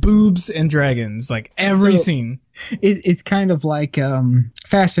 Boobs and dragons. Like every scene. It's kind of like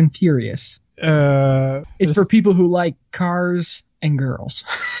Fast and Furious. It's for people who like cars and girls.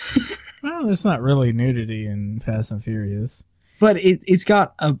 Well, it's not really nudity in Fast and Furious. But it's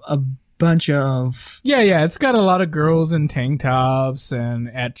got a bunch of... Yeah, it's got a lot of girls in tank tops and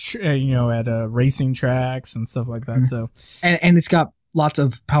at racing tracks and stuff like that. Mm-hmm. So and it's got lots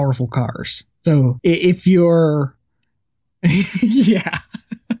of powerful cars. So if you're... yeah.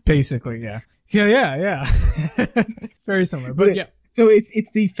 Basically, yeah. Yeah. Very similar, but yeah. So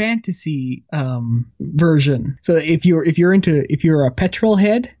it's the fantasy version. So if you're a petrol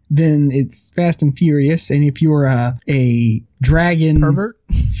head, then it's Fast and Furious, and if you're a dragon pervert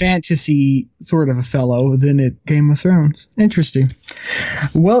fantasy sort of a fellow, then it's Game of Thrones. Interesting.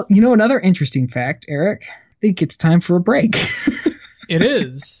 Well, another interesting fact, Eric. I think it's time for a break. It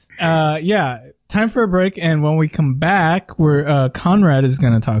is. Yeah. Time for a break, and when we come back, Conrad is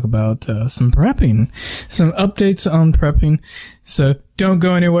going to talk about some prepping, some updates on prepping. So don't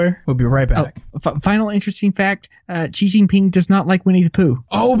go anywhere. We'll be right back. Final interesting fact: Xi Jinping does not like Winnie the Pooh.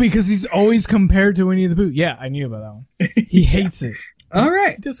 Oh, because he's always compared to Winnie the Pooh. Yeah, I knew about that one. He hates it. All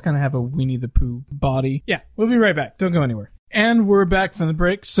right, he does kind of have a Winnie the Pooh body. Yeah, we'll be right back. Don't go anywhere. And we're back from the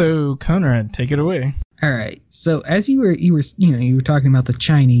break. So Conrad, take it away. All right. So as you were talking about the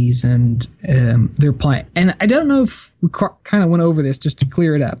Chinese and their plan, and I don't know if we kind of went over this just to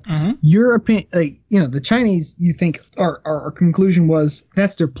clear it up. Mm-hmm. Your opinion, the Chinese, you think our conclusion was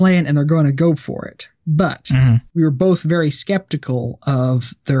that's their plan and they're going to go for it. But we were both very skeptical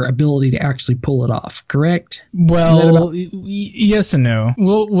of their ability to actually pull it off. Correct? Well, yes and no.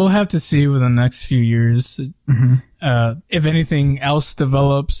 We'll have to see over the next few years if anything else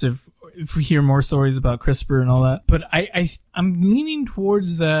develops. If we hear more stories about CRISPR and all that. But I'm leaning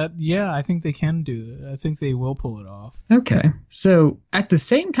towards that. Yeah, I think they can do it. I think they will pull it off. Okay. So at the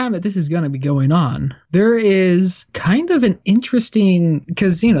same time that this is going to be going on, there is kind of an interesting,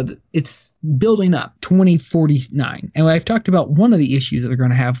 because, it's building up 2049. And I've talked about one of the issues that they're going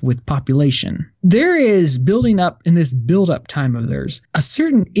to have with population. There is building up in this build-up time of theirs, a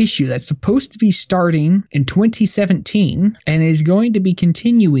certain issue that's supposed to be starting in 2017 and is going to be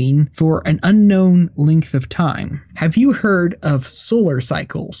continuing for an unknown length of time. Have you heard of solar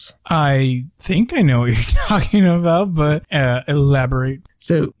cycles? I think I know what you're talking about, but elaborate.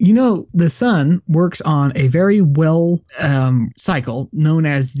 So, the sun works on a very well cycle known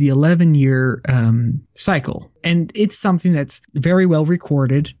as the 11-year cycle. And it's something that's very well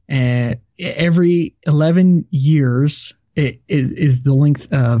recorded. Every 11 years it is the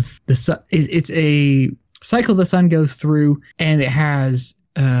length of the sun. It's a cycle the sun goes through, and it has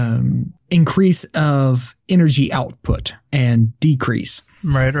increase of energy output and decrease.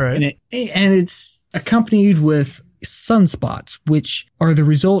 Right. And it's accompanied with sunspots, which are the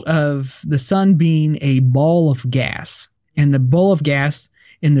result of the sun being a ball of gas. And the ball of gas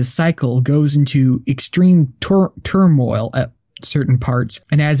in the cycle goes into extreme turmoil at certain parts.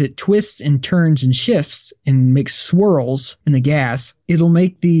 And as it twists and turns and shifts and makes swirls in the gas, it'll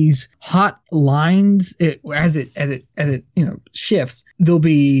make these hot lines. As it shifts, there'll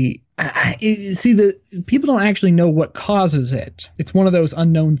be the people don't actually know what causes it. It's one of those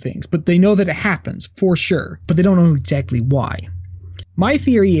unknown things, but they know that it happens for sure, but they don't know exactly why. My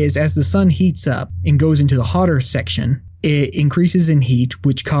theory is as the sun heats up and goes into the hotter section, it increases in heat,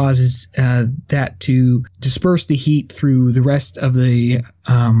 which causes that to disperse the heat through the rest of the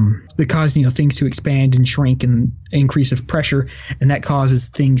cause things to expand and shrink and increase of pressure, and that causes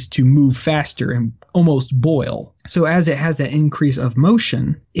things to move faster and almost boil. So as it has that increase of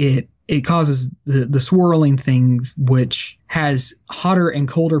motion, it causes the swirling things, which has hotter and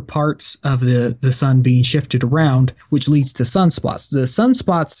colder parts of the sun being shifted around, which leads to sunspots. The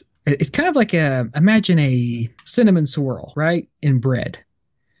sunspots, it's kind of like imagine a cinnamon swirl, right, in bread.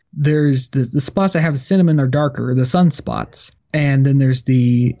 There's the spots that have cinnamon are darker, the sunspots, and then there's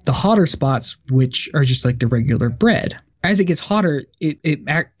the hotter spots, which are just like the regular bread. As it gets hotter,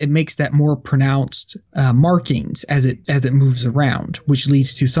 it makes that more pronounced markings as it moves around, which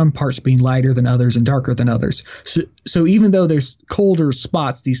leads to some parts being lighter than others and darker than others. So even though there's colder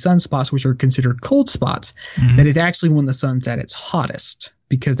spots, these sunspots, which are considered cold spots, that is actually when the sun's at its hottest,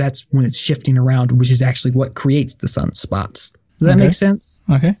 because that's when it's shifting around, which is actually what creates the sunspots. Does that make sense?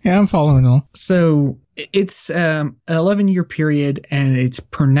 Okay. Yeah, I'm following along. So it's an 11-year period, and its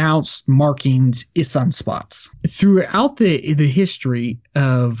pronounced markings is sunspots. Throughout the history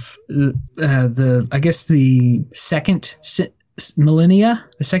of the second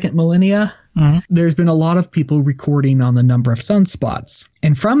millennia, there's been a lot of people recording on the number of sunspots.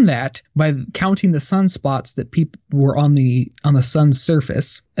 And from that, by counting the sunspots that people were on the sun's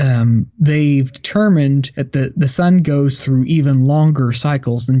surface, they've determined that the sun goes through even longer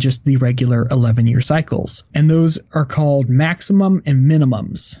cycles than just the regular 11-year cycles. And those are called maximum and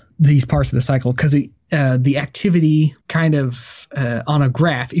minimums, these parts of the cycle, because the activity kind of on a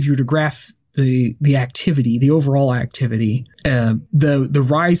graph, if you were to graph the activity, the overall activity, the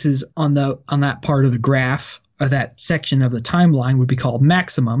rises on that part of the graph, or that section of the timeline, would be called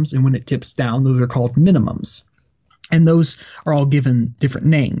maximums, and when it tips down, those are called minimums. And those are all given different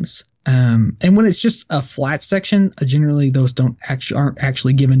names. And when it's just a flat section, generally those aren't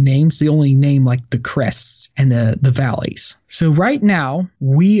actually given names. They only name like the crests and the valleys. So right now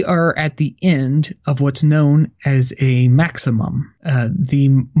we are at the end of what's known as a maximum,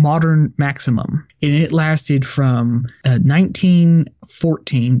 the modern maximum, and it lasted from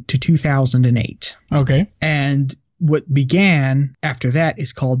 1914 to 2008. Okay. And what began after that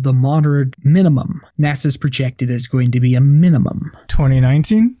is called the moderate minimum. NASA's projected it's going to be a minimum.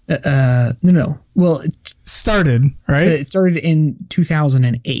 2019? No. Well, it started, right? It started in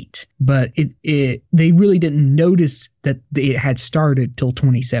 2008, but they really didn't notice that it had started till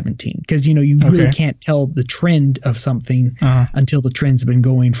 2017, because you really can't tell the trend of something until the trend's been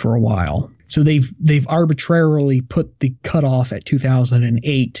going for a while. So they've arbitrarily put the cutoff at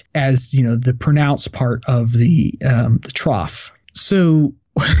 2008 as the pronounced part of the trough. So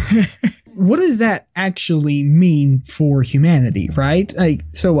what does that actually mean for humanity, right? Like,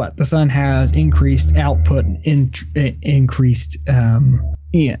 so what? The sun has increased output, increased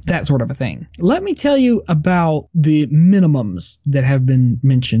that sort of a thing. Let me tell you about the minimums that have been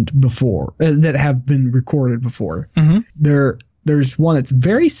mentioned before, that have been recorded before. There's one that's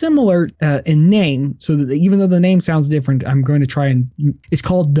very similar in name, so that even though the name sounds different, I'm going to try and... It's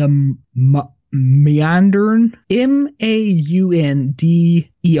called the Maundern, Maunder.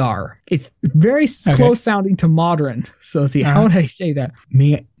 It's very close sounding to modern. So see, how would I say that?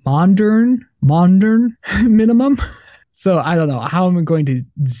 Maundern minimum? So I don't know how I'm going to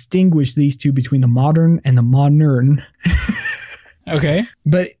distinguish these two between the modern and the modern. Okay.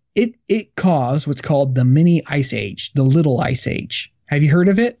 But it caused what's called the mini ice age, the little ice age. Have you heard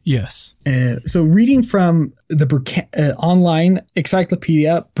of it? Yes. So reading from the online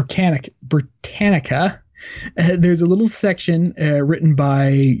encyclopedia Britannica, there's a little section written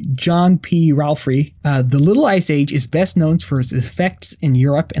by John P. Ralphie. The little ice age is best known for its effects in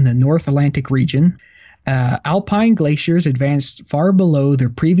Europe and the North Atlantic region. Alpine glaciers advanced far below their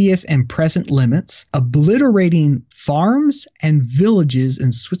previous and present limits, obliterating farms and villages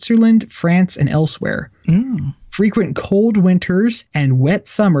in Switzerland, France, and elsewhere. Frequent cold winters and wet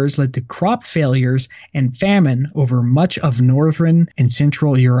summers led to crop failures and famine over much of northern and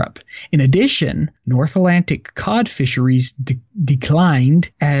central Europe. In addition, North Atlantic cod fisheries declined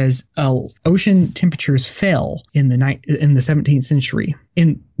as ocean temperatures fell in the 17th century.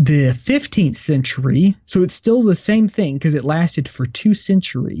 In the 15th century, so it's still the same thing because it lasted for 2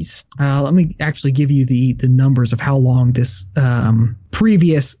 centuries. Let me actually give you the numbers of how long this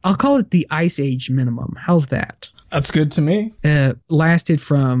previous, I'll call it the Ice Age minimum. How's that? That's good to me. Lasted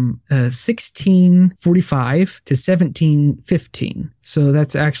from 1645 to 1715. So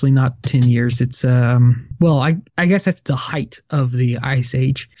that's actually not 10 years. It's, I guess that's the height of the Ice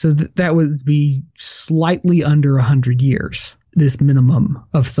Age. So that would be slightly under 100 years, this minimum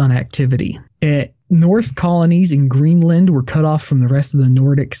of sun activity. North colonies in Greenland were cut off from the rest of the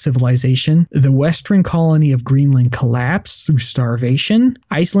Nordic civilization. The western colony of Greenland collapsed through starvation.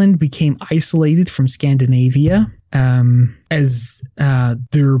 Iceland became isolated from Scandinavia as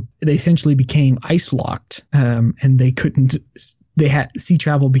they essentially became ice locked, and they couldn't. Sea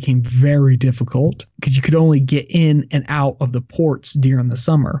travel became very difficult because you could only get in and out of the ports during the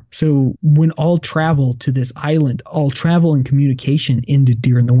summer. So when all travel to this island, all travel and communication ended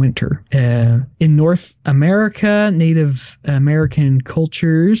during the winter. In North America, Native American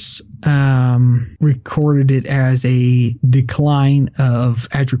cultures recorded it as a decline of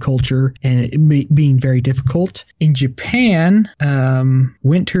agriculture and it being very difficult. In Japan,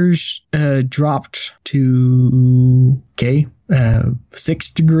 winters dropped to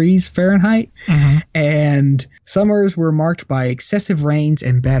 6 degrees Fahrenheit, and summers were marked by excessive rains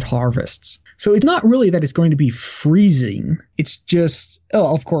and bad harvests. So it's not really that it's going to be freezing. It's just,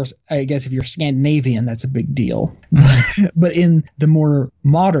 of course, I guess if you're Scandinavian, that's a big deal. But in the more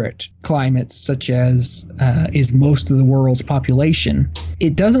moderate climates, such as is most of the world's population,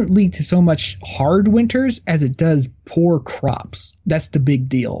 it doesn't lead to so much hard winters as it does poor crops. That's the big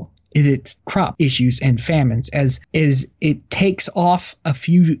deal. its crop issues and famines, as it takes off a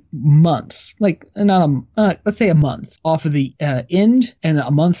few months, like let's say a month off of the end and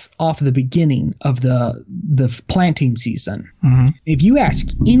a month off of the beginning of the planting season. Mm-hmm. If you ask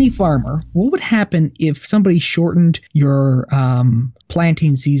any farmer, what would happen if somebody shortened your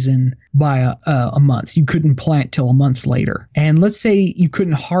planting season by a month? You couldn't plant till a month later, and let's say you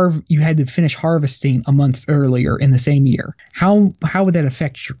couldn't you had to finish harvesting a month earlier in the same year. How would that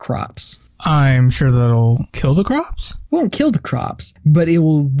affect your crops? I'm sure that'll kill the crops. It won't kill the crops, but it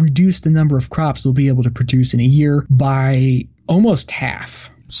will reduce the number of crops they'll be able to produce in a year by almost half.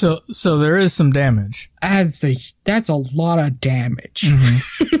 So there is some damage. That's a lot of damage.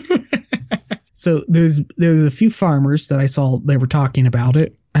 Mm-hmm. So there's a few farmers that I saw, they were talking about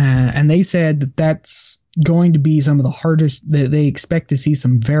it, and they said that that's going to be some of the hardest, that they expect to see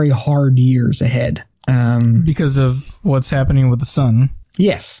some very hard years ahead. Because of what's happening with the sun.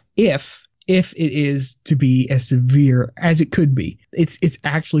 Yes, if it is to be as severe as it could be. It's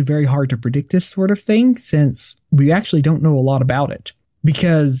actually very hard to predict this sort of thing, since we actually don't know a lot about it,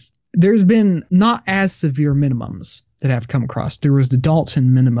 because there's been not as severe minimums that I've come across. There was the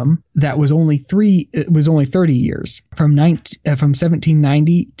Dalton minimum that was only 30 years, from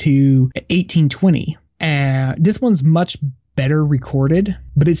 1790 to 1820. This one's much better recorded,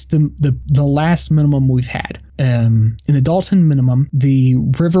 but it's the last minimum we've had. In the Dalton minimum, the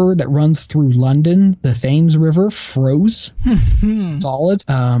river that runs through London, the Thames River, froze solid.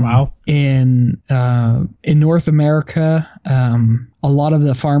 Wow. In North America, a lot of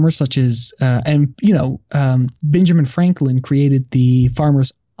the farmers, such as Benjamin Franklin created the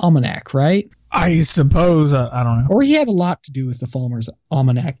Farmer's Almanac, right? I suppose. I don't know. Or he had a lot to do with the Farmer's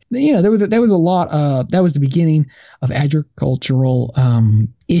Almanac. There was a lot. That was the beginning of agricultural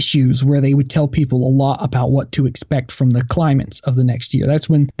issues, where they would tell people a lot about what to expect from the climates of the next year. That's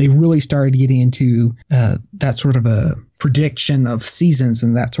when they really started getting into that sort of a prediction of seasons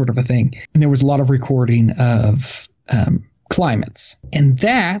and that sort of a thing. And there was a lot of recording of climates, and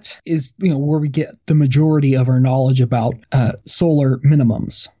that is where we get the majority of our knowledge about solar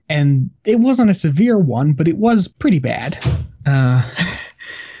minimums. And it wasn't a severe one, but it was pretty bad.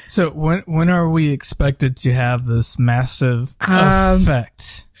 So when are we expected to have this massive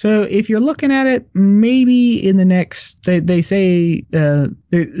effect? So if you're looking at it, maybe in the next, they say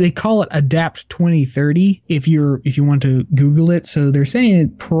they call it Adapt 2030. If you want to Google it, so they're saying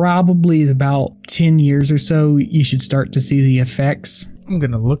it probably is about 10 years or so. You should start to see the effects. I'm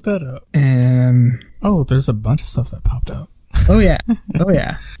gonna look that up. Oh, there's a bunch of stuff that popped up. Oh yeah.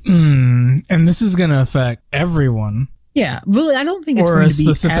 And this is gonna affect everyone. Yeah, well, I don't think it's going to be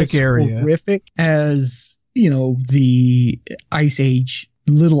as horrific as the Ice Age,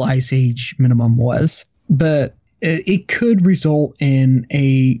 Little Ice Age minimum was, but it could result in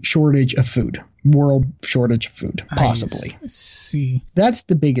a shortage of food, world shortage of food, possibly. I see. That's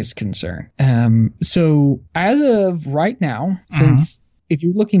the biggest concern. So as of right now, since if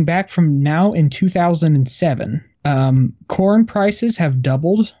you're looking back from now in 2007, corn prices have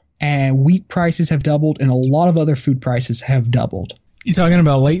doubled. And wheat prices have doubled, and a lot of other food prices have doubled. You talking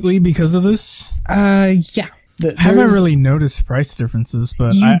about lately because of this? Yeah. I haven't really noticed price differences,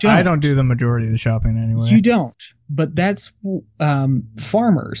 but I don't do the majority of the shopping anyway. You don't, but that's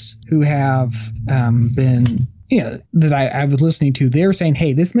farmers who have been, that I was listening to. They're saying,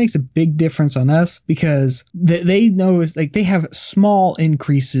 hey, this makes a big difference on us, because they notice, like, they have small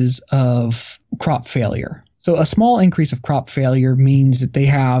increases of crop failure. So a small increase of crop failure means that they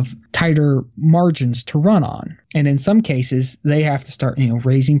have tighter margins to run on. And in some cases, they have to start,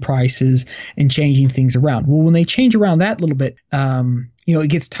 raising prices and changing things around. Well, when they change around that little bit, it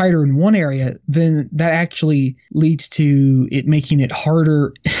gets tighter in one area, then that actually leads to it making it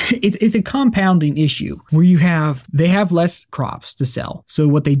harder. It's a compounding issue where they have less crops to sell. So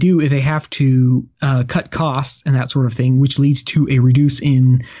what they do is they have to cut costs and that sort of thing, which leads to a reduce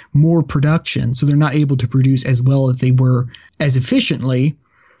in more production. So they're not able to produce as well as they were, as efficiently,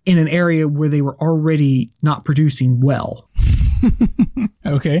 in an area where they were already not producing well.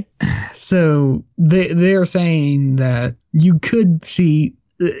 Okay. So they're saying that you could see,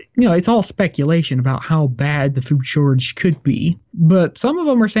 it's all speculation about how bad the food shortage could be. But some of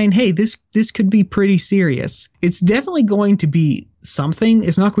them are saying, hey, this could be pretty serious. It's definitely going to be something.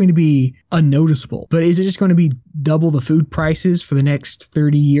 It's not going to be unnoticeable. But is it just going to be double the food prices for the next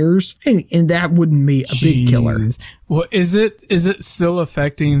 30 years? And that wouldn't be a big killer. Well, is it still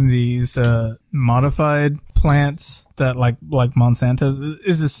affecting these modified plants that like Monsanto?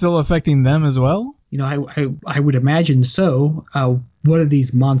 Is it still affecting them as well? I would imagine so. what are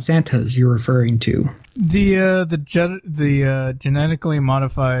these Monsantos you're referring to? The genetically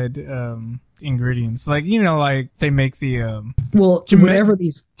modified ingredients, like like they make the whatever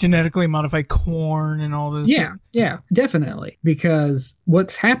these genetically modified corn and all this. Yeah, definitely. Because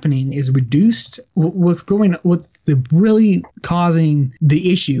what's happening is what's really causing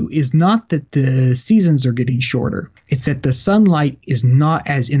the issue is not that the seasons are getting shorter. It's that the sunlight is not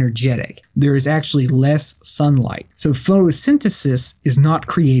as energetic. There is actually less sunlight. So photosynthesis is not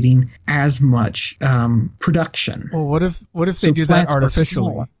creating as much production. Well, what if they do that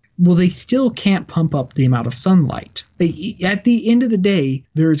artificially? Well, they still can't pump up the amount of sunlight. At the end of the day,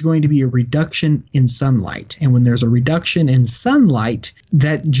 there is going to be a reduction in sunlight. And when there's a reduction in sunlight,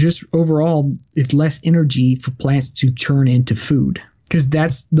 that just overall is less energy for plants to turn into food. Because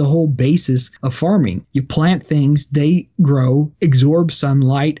that's the whole basis of farming. You plant things, they grow, absorb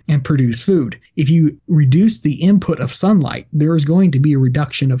sunlight, and produce food. If you reduce the input of sunlight, there is going to be a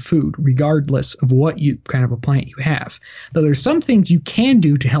reduction of food, regardless of what kind of a plant you have. Now, there's some things you can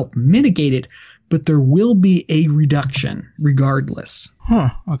do to help mitigate it, but there will be a reduction regardless.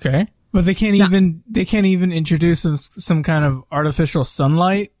 Okay. But they can't even introduce some kind of artificial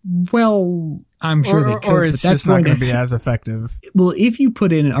sunlight? Well, I'm sure they could. Or it's just not going to be as effective. Well, if you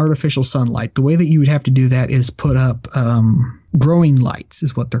put in an artificial sunlight, the way that you would have to do that is put up growing lights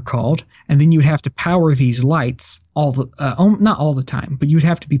is what they're called. And then you would have to power these lights not all the time, but you'd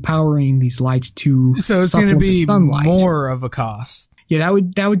have to be powering these lights to So it's going to be sunlight. More of a cost. Yeah,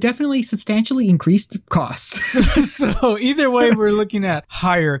 that would definitely substantially increase the costs. So either way, we're looking at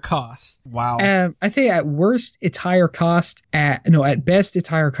higher costs. Wow. I think at worst it's higher cost. At best it's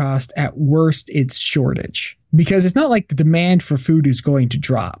higher cost. At worst it's shortage. Because it's not like the demand for food is going to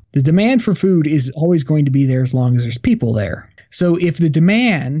drop. The demand for food is always going to be there as long as there's people there. So if the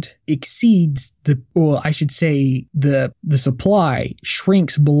demand exceeds the supply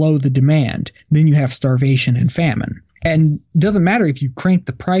shrinks below the demand, then you have starvation and famine. And it doesn't matter if you crank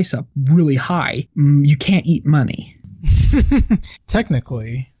the price up really high, you can't eat money.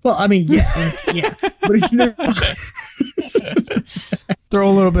 Technically. Well, I mean, yeah. But it's not. Throw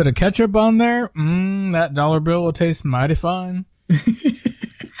a little bit of ketchup on there. That dollar bill will taste mighty fine.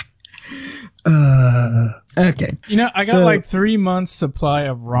 Okay. I got like 3 months supply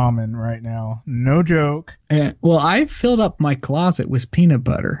of ramen right now. No joke. Well, I filled up my closet with peanut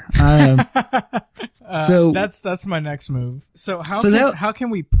butter. So that's my next move. So how can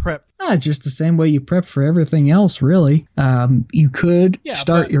we prep? Just the same way you prep for everything else, really. You could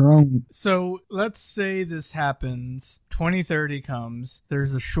start your own. So let's say this happens. 2030 comes.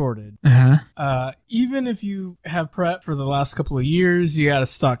 There's a shortage. Even if you have prep for the last couple of years, you got a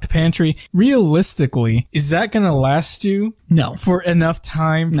stocked pantry. Realistically, is that going to last you? No. For enough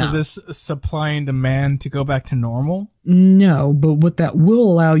time for this supply and demand to go back to normal? No, but what that will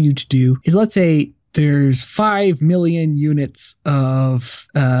allow you to do is, let's say there's 5 million units of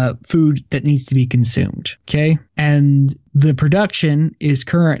food that needs to be consumed, okay? And the production is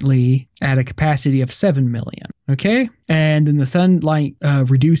currently at a capacity of 7 million, okay? And then the sunlight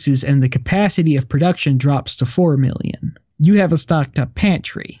reduces and the capacity of production drops to 4 million. You have a stocked up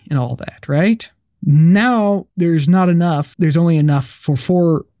pantry and all that, right? Now there's not enough. There's only enough for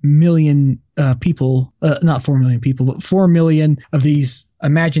 4 million people, not 4 million people, but 4 million of these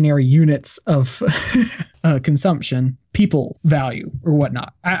imaginary units of consumption, people value or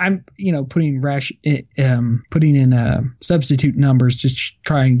whatnot. I'm putting in substitute numbers to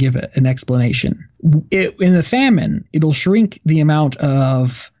try and give it an explanation. In the famine, it'll shrink the amount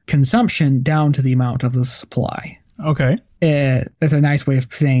of consumption down to the amount of the supply. Okay. That's a nice way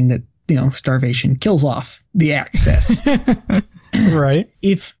of saying that, starvation kills off the excess. Right.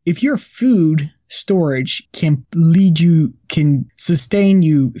 If your food storage can sustain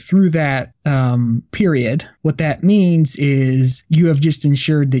you through that period, what that means is you have just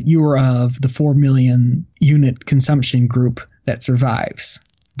ensured that you are of the 4 million unit consumption group that survives.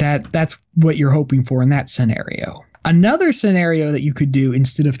 That's what you're hoping for in that scenario. Another scenario that you could do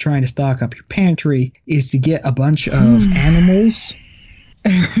instead of trying to stock up your pantry is to get a bunch of animals.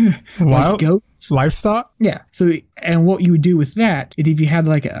 Like goats. Livestock? Yeah. So, and what you would do with that is if you had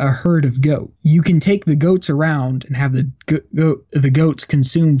like a herd of goats, you can take the goats around and have the goats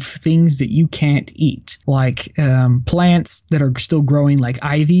consume things that you can't eat, like plants that are still growing, like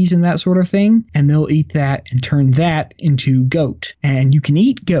ivies and that sort of thing. And they'll eat that and turn that into goat. And you can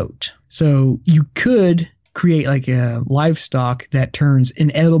eat goat. So you could create like a livestock that turns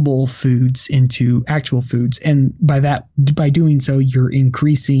inedible foods into actual foods, and by doing so you're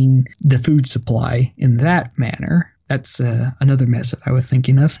increasing the food supply in that manner. That's another method I was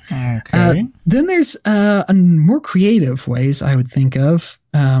thinking of. Okay. Then there's more creative ways I would think of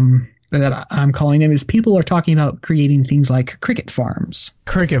that I'm calling them is people are talking about creating things like cricket farms.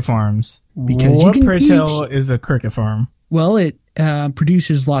 Cricket farms. Because what, pray tell, is a cricket farm? Well, it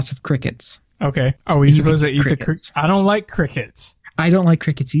produces lots of crickets. Okay. Are we supposed to eat the crickets? I don't like crickets. I don't like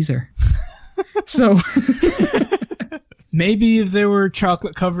crickets either. So maybe if they were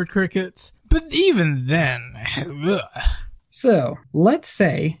chocolate-covered crickets, but even then. Ugh. So let's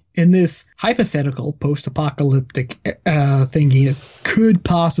say in this hypothetical post-apocalyptic thingy that could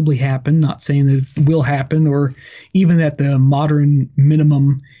possibly happen, not saying that it will happen or even that the modern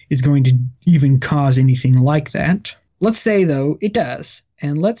minimum is going to even cause anything like that. Let's say, though, it does.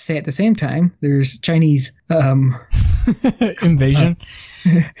 And let's say at the same time, there's Chinese invasion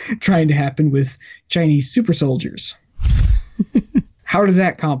trying to happen with Chinese super soldiers. How does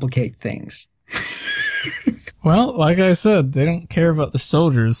that complicate things? Well, like I said, they don't care about the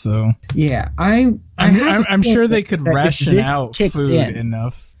soldiers, so yeah, I'm sure they could ration out food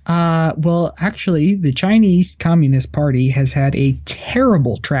enough. Well, actually, the Chinese Communist Party has had a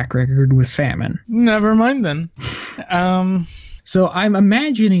terrible track record with famine. Never mind then. So I'm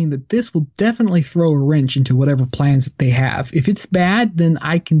imagining that this will definitely throw a wrench into whatever plans that they have. If it's bad, then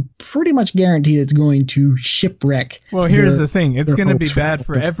I can pretty much guarantee it's going to shipwreck. Well, here's the thing. It's going to be bad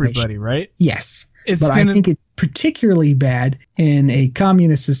for everybody, right? Yes. I think it's particularly bad in a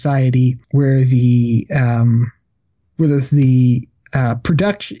communist society where the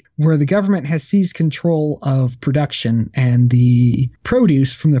government has seized control of production and the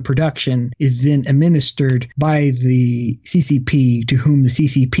produce from the production is then administered by the CCP to whom the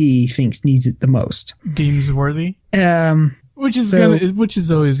CCP thinks needs it the most. Deems worthy? Which is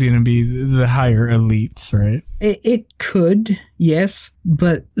always going to be the higher elites, right? It could, yes.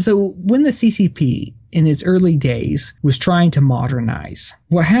 But so when the CCP in its early days was trying to modernize,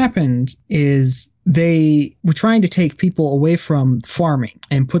 what happened is they were trying to take people away from farming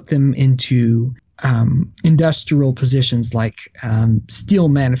and put them into industrial positions like steel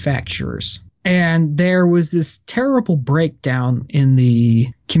manufacturers. And there was this terrible breakdown in the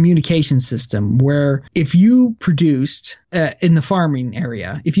communication system where if you produced in the farming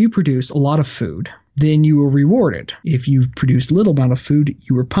area, if you produced a lot of food, then you were rewarded. If you produced a little amount of food,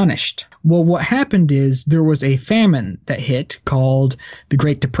 you were punished. Well, what happened is there was a famine that hit called the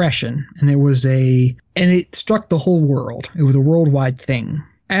Great Depression, and it struck the whole world. It was a worldwide thing.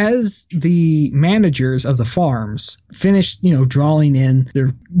 As the managers of the farms finished, drawing in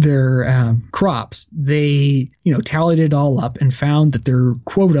their crops, they, tallied it all up and found that their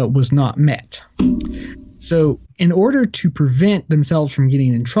quota was not met. So in order to prevent themselves from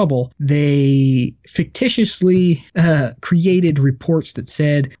getting in trouble, they fictitiously created reports that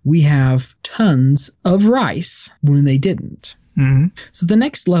said, we have tons of rice, when they didn't. Mm-hmm. So the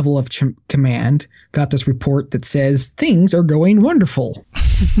next level of command got this report that says things are going wonderful.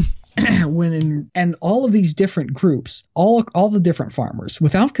 And all of these different groups, all the different farmers,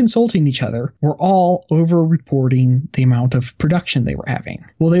 without consulting each other, were all over-reporting the amount of production they were having.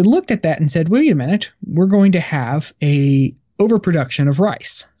 Well, they looked at that and said, wait a minute, we're going to have a overproduction of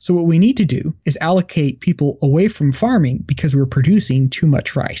rice. So what we need to do is allocate people away from farming because we're producing too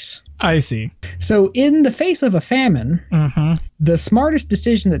much rice. I see. So in the face of a famine, the smartest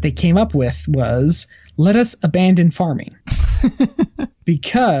decision that they came up with was, let us abandon farming.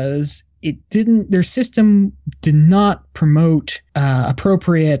 Because their system did not promote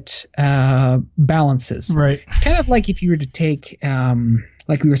appropriate balances. Right. It's kind of like if you were to take,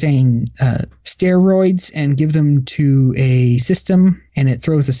 like we were saying, steroids and give them to a system and it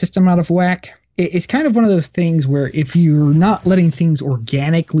throws the system out of whack. It's kind of one of those things where if you're not letting things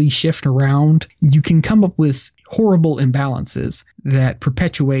organically shift around, you can come up with horrible imbalances that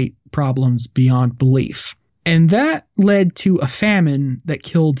perpetuate problems beyond belief. And that led to a famine that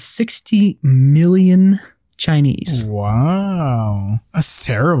killed 60 million Chinese. Wow. That's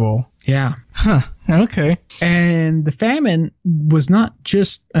terrible. Yeah. Huh. Okay. And the famine was not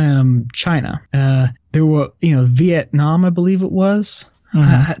just China. There were, Vietnam, I believe it was.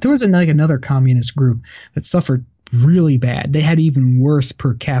 There was another communist group that suffered really bad. They had even worse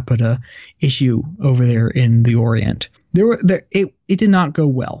per capita issue over there in the Orient. It did not go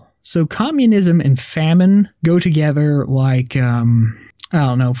well. So communism and famine go together like,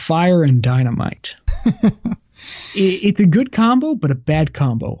 fire and dynamite. It's a good combo, but a bad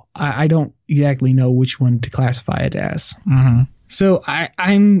combo. I don't exactly know which one to classify it as. Mm-hmm. So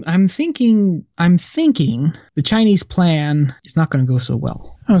I'm thinking the Chinese plan is not going to go so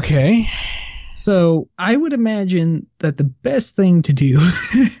well. Okay. So I would imagine that the best thing to do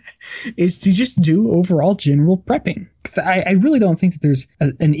is to just do overall general prepping. 'Cause I really don't think that there's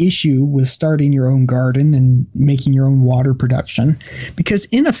an issue with starting your own garden and making your own water production. Because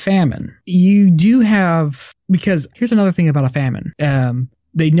in a famine, you do have... Because here's another thing about a famine.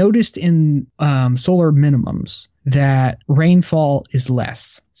 They noticed in solar minimums that rainfall is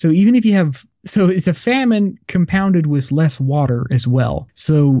less. So even if you have... So it's a famine compounded with less water as well.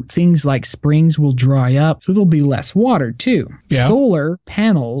 So things like springs will dry up, so there'll be less water too. Yeah. Solar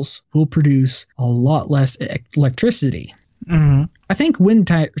panels will produce a lot less electricity. Mm-hmm. I think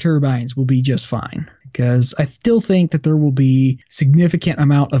wind turbines will be just fine, because I still think that there will be significant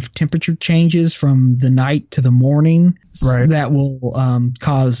amount of temperature changes from the night to the morning that will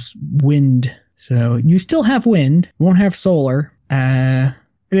cause wind. So you still have wind, won't have solar.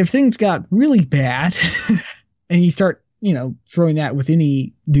 And if things got really bad and you start, throwing that with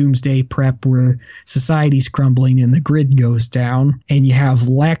any doomsday prep where society's crumbling and the grid goes down and you have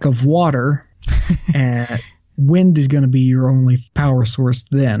lack of water, wind is going to be your only power source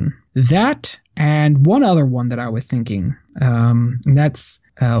then. That and one other one that I was thinking, and that's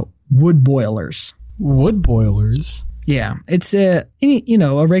wood boilers. Wood boilers? Yeah, it's a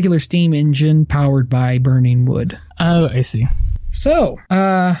regular steam engine powered by burning wood. Oh, I see. So,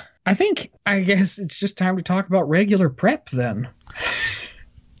 I guess it's just time to talk about regular prep then.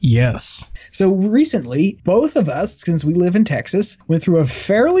 Yes. So recently, both of us, since we live in Texas, went through a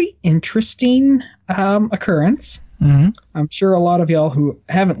fairly interesting occurrence. Mm-hmm. I'm sure a lot of y'all who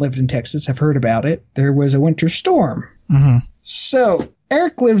haven't lived in Texas have heard about it. There was a winter storm. Mm-hmm. So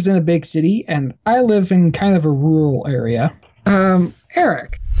Eric lives in a big city, and I live in kind of a rural area.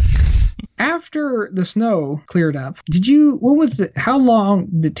 Eric, after the snow cleared up, how long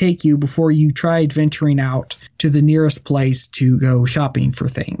did it take you before you tried venturing out to the nearest place to go shopping for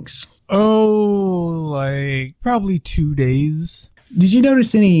things? Oh, like probably 2 days. Did you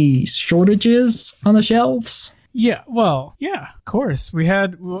notice any shortages on the shelves? Yeah, well, yeah, of course. We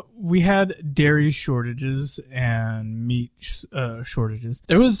had dairy shortages and meat shortages.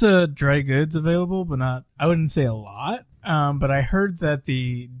 There was dry goods available, but I wouldn't say a lot. But I heard that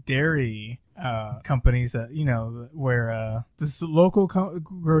the dairy companies that, where this local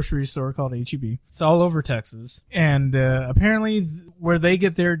grocery store called H-E-B, it's all over Texas. And apparently where they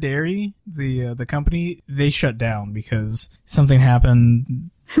get their dairy, the company, they shut down because something happened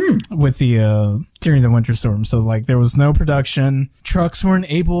with during the winter storm. So like there was no production. Trucks weren't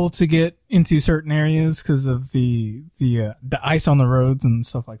able to get into certain areas because of the ice on the roads and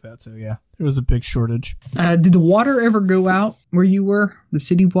stuff like that. So yeah, there was a big shortage. Did the water ever go out where you were? The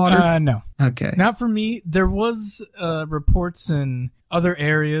city water? No. Okay. Not for me. There was reports in other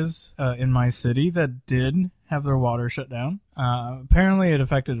areas in my city that did have their water shut down. Apparently it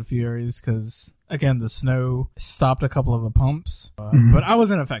affected a few areas because, again, the snow stopped a couple of the pumps. But I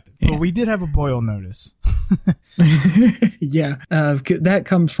wasn't affected. Yeah. But we did have a boil notice. Yeah. That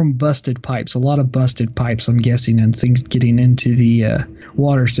comes from busted pipes. A lot of busted pipes, I'm guessing, and things getting into the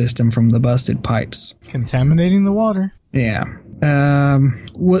water system from the busted pipes. Contaminating the water. Yeah.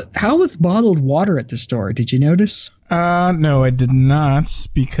 How was bottled water at the store? Did you notice? No, I did not,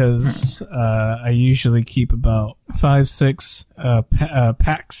 because I usually keep about 5-6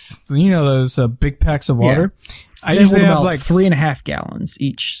 packs. So, those big packs of water. Yeah. I usually have like 3.5 gallons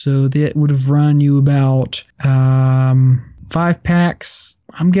each, so that would have run you about 5 packs.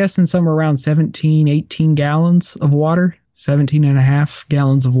 I'm guessing somewhere around 17, 18 gallons of water. 17.5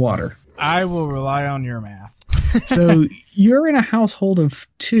 gallons of water. I will rely on your math. So you're in a household of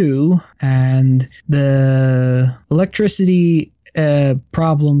 2, and the electricity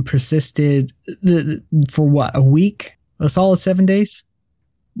problem persisted for what, a week? A solid 7 days?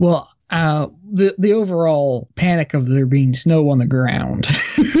 Well, the overall panic of there being snow on the ground.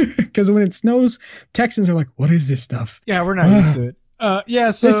 Because when it snows, Texans are like, what is this stuff? Yeah, we're not used to it.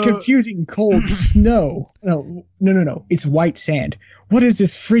 So this confusing cold snow. No. It's white sand. What is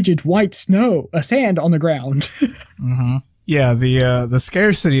this frigid white snow? Sand on the ground. Mm-hmm. Yeah, the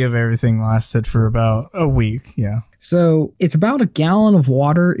scarcity of everything lasted for about a week. Yeah. So it's about a gallon of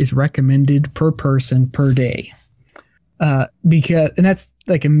water is recommended per person per day. And that's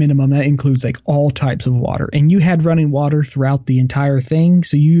like a minimum. That includes like all types of water. And you had running water throughout the entire thing,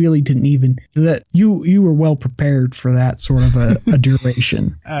 so you really didn't even you were well prepared for that sort of a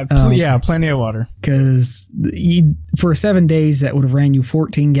duration. Plenty of water. Because for 7 days that would have ran you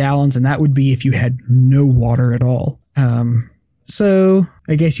 14 gallons, and that would be if you had no water at all. So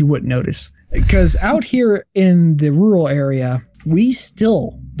I guess you wouldn't notice, because out here in the rural area, we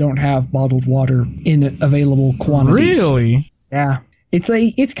still don't have bottled water in available quantities. Really? Yeah. It's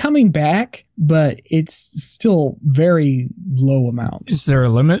like it's coming back, but it's still very low amounts. Is there a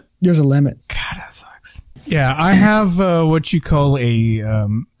limit? There's a limit. God, that sucks. Yeah, I have what you call a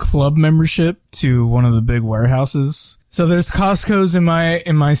club membership to one of the big warehouses. So there's Costco's in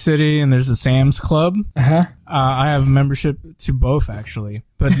my city, and there's a Sam's Club. I have membership to both, actually.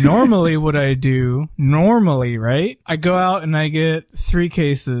 But normally what I do, right, I go out and I get 3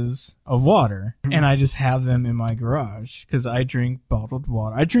 cases of water, and I just have them in my garage because I drink bottled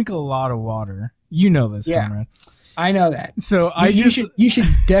water. I drink a lot of water. You know this, Conrad. I know that. So you should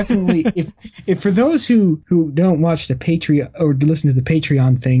definitely if for those who don't watch the Patreon or listen to the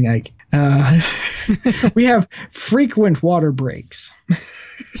Patreon thing, like we have frequent water breaks.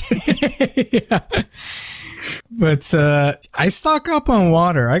 Yeah. But I stock up on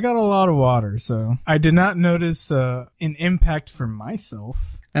water. I got a lot of water, so I did not notice an impact for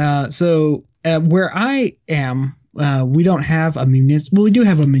myself. So where I am, we don't have a municipal. We do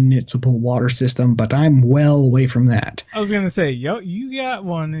have a municipal water system, but I'm well away from that. I was gonna say, you got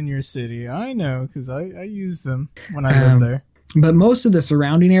one in your city. I know because I use them when I live there. But most of the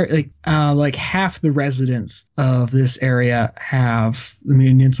surrounding area, like half the residents of this area have the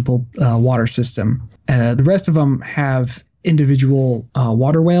municipal water system. The rest of them have individual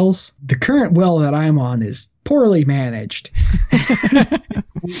water wells. The current well that I'm on is poorly managed.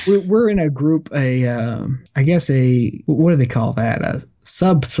 We're in a group, I guess what do they call that? A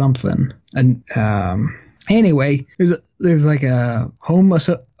sub something. And anyway, there's like a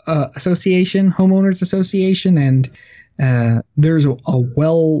association, homeowners association, and there's a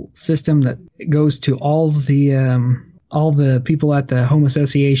well system that goes to all the people at the home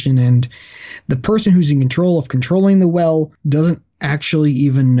association, and the person who's in control of controlling the well doesn't actually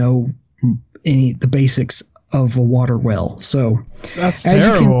even know the basics of a water well. So that's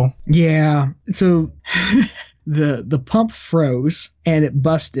terrible. So the pump froze and it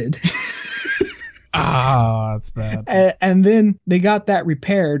busted. That's bad. And then they got that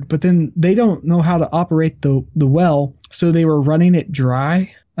repaired, but then they don't know how to operate the well, so they were running it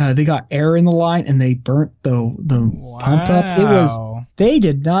dry. They got air in the line and they burnt the pump up. They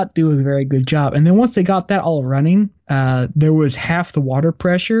did not do a very good job. And then once they got that all running, there was half the water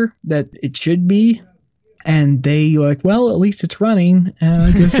pressure that it should be, and they at least it's running.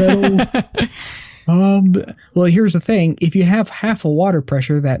 I guess that'll. Well, here's the thing. If you have half a water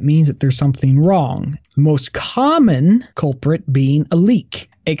pressure, that means that there's something wrong. The most common culprit being a leak,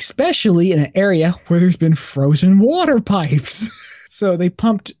 especially in an area where there's been frozen water pipes. So they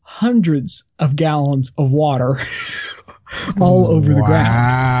pumped hundreds of gallons of water all over the ground.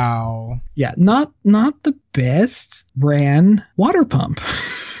 Wow. Yeah, not the best ran water pump.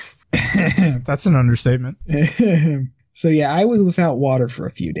 That's an understatement. So yeah, I was without water for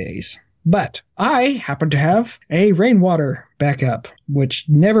a few days. But I happen to have a rainwater backup, which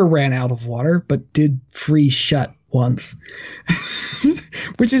never ran out of water, but did freeze shut once.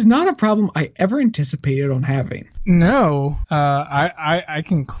 Which is not a problem I ever anticipated on having. No, I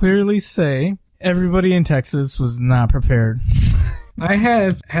can clearly say everybody in Texas was not prepared. I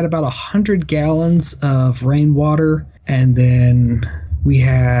have had about 100 gallons of rainwater, and then we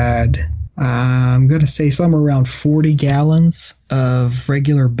had... I'm going to say somewhere around 40 gallons of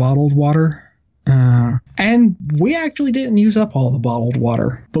regular bottled water. And we actually didn't use up all the bottled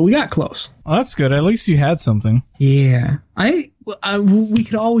water, but we got close. Well, that's good. At least you had something. Yeah. We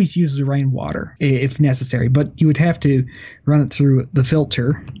could always use the rainwater if necessary, but you would have to run it through the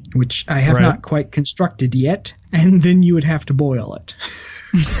filter, which I have not quite constructed yet, and then you would have to boil it.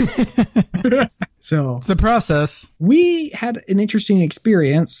 So it's a process. We had an interesting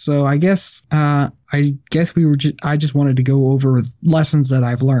experience, so I guess I just wanted to go over lessons that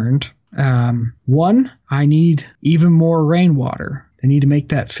I've learned. One, I need even more rainwater. I need to make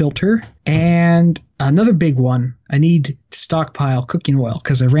that filter. And another big one, I need to stockpile cooking oil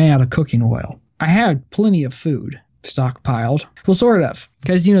because I ran out of cooking oil. I had plenty of food stockpiled. Well, sort of,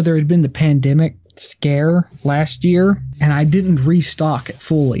 because there had been the pandemic scare last year, and I didn't restock it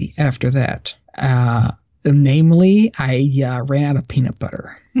fully after that. Namely, I ran out of peanut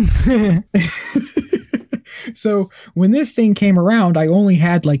butter. So when this thing came around, I only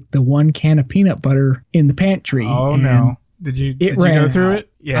had the one can of peanut butter in the pantry. Oh no! Did you go through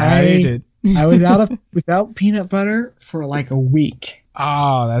it? Yeah, I did. I was without peanut butter for a week.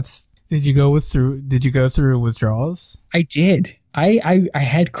 Oh, Did you go through withdrawals? I did. I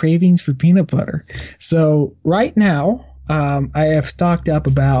had cravings for peanut butter. So right now, I have stocked up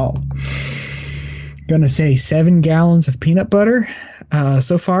about, gonna say 7 gallons of peanut butter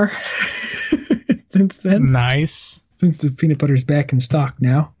so far since then. Nice. Since the peanut butter's back in stock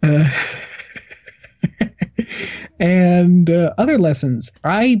now. And other lessons.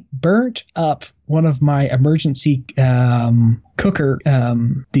 I burnt up one of my emergency cooker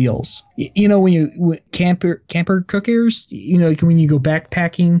deals. You know, camper cookers, you know, like when you go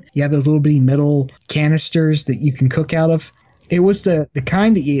backpacking, you have those little bitty metal canisters that you can cook out of. It was the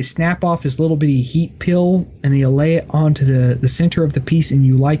kind that you snap off this little bitty heat pill and then you lay it onto the center of the piece and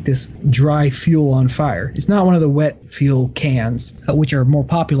you light this dry fuel on fire. It's not one of the wet fuel cans, which are more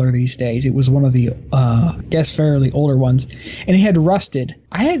popular these days. It was one of the, I guess, fairly older ones. And it had rusted.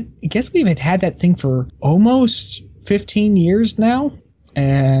 I guess we've had that thing for almost 15 years now.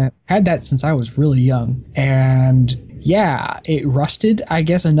 Had that since I was really young. And yeah, it rusted, I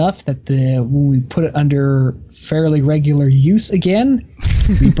guess, enough that when we put it under fairly regular use again,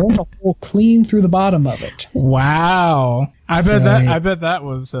 we burnt a hole clean through the bottom of it. Wow. I bet that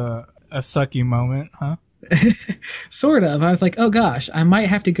was a sucky moment, huh? Sort of. I was like, oh gosh, I might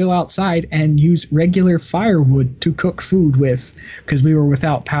have to go outside and use regular firewood to cook food with, because we were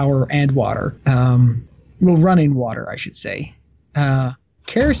without power and water. Well, running water, I should say.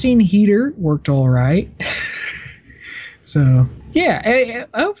 Kerosene heater worked all right. So, yeah,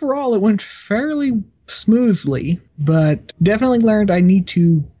 overall it went fairly smoothly, but definitely learned I need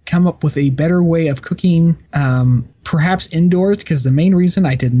to come up with a better way of cooking, perhaps indoors, because the main reason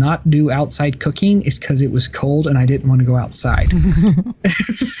I did not do outside cooking is because it was cold and I didn't want to go outside.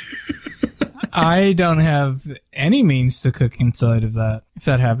 I don't have any means to cook inside of that if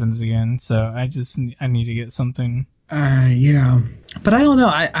that happens again, so I need to get something. Yeah, but I don't know.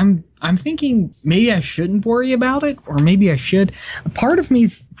 I'm thinking maybe I shouldn't worry about it, or maybe I should. A part of me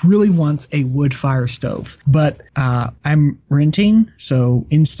really wants a wood fire stove, but I'm renting, so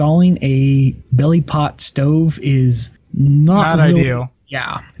installing a belly pot stove is not really ideal.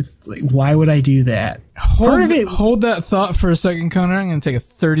 Yeah, it's like, why would I do that? Hold that thought for a second, Connor. I'm going to take a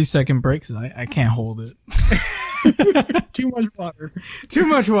 30-second break because I can't hold it. Too much water. Too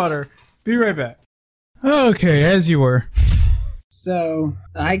much water. Be right back. Okay, as you were. So,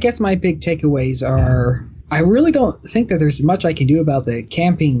 I guess my big takeaways are, I really don't think that there's much I can do about the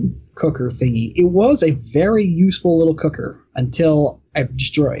camping cooker thingy. It was a very useful little cooker until I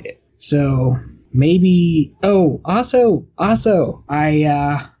destroyed it. So, maybe... Oh, also,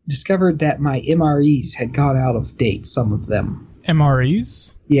 I discovered that my MREs had gone out of date, some of them.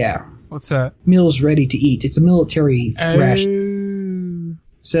 MREs? Yeah. What's that? Meals ready to eat. It's a military ration.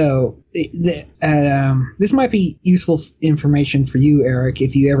 So, this might be useful information for you, Eric,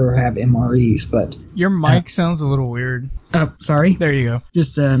 if you ever have MREs, but... Your mic sounds a little weird. Sorry. There you go.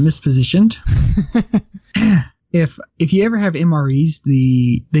 Just mispositioned. If you ever have MREs,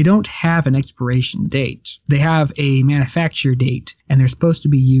 they don't have an expiration date. They have a manufacture date, and they're supposed to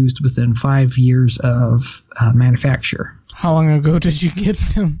be used within 5 years of manufacture. How long ago did you get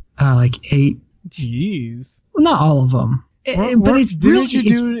them? Like 8. Jeez. Well, not all of them. But it's really... Didn't you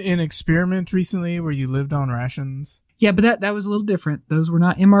do an experiment recently where you lived on rations? Yeah, but that was a little different. Those were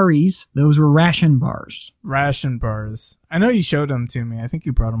not MREs. Those were ration bars. Ration bars. I know you showed them to me. I think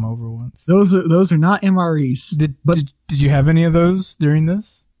you brought them over once. Those are not MREs. Did you have any of those during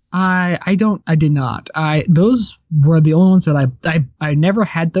this? I did not. Those were the only ones that I never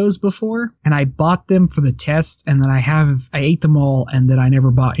had those before, and I bought them for the test, and then I ate them all, and then I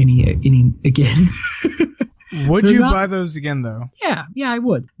never bought any again. Would you buy those again, though? Yeah, I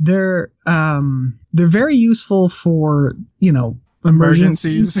would. They're very useful for,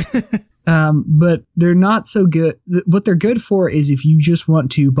 emergencies. But they're not so good. What they're good for is if you just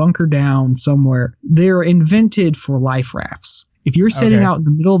want to bunker down somewhere. They're invented for life rafts. If you're sitting out in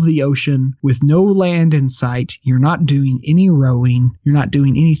the middle of the ocean with no land in sight, you're not doing any rowing, you're not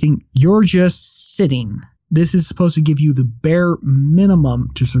doing anything, you're just sitting. This is supposed to give you the bare minimum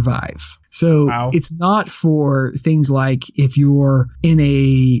to survive. So It's not for things like if you're in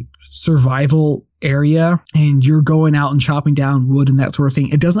a survival area and you're going out and chopping down wood and that sort of thing.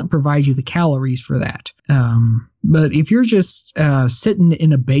 It doesn't provide you the calories for that. But if you're just sitting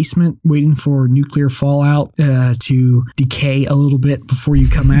in a basement waiting for nuclear fallout to decay a little bit before you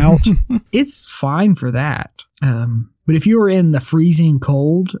come out, it's fine for that. But if you're in the freezing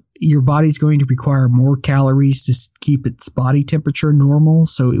cold, your body's going to require more calories to keep its body temperature normal,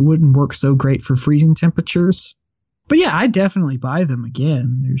 so it wouldn't work so great for freezing temperatures. But yeah, I definitely buy them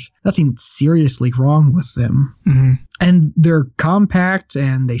again. There's nothing seriously wrong with them. Mm-hmm. And they're compact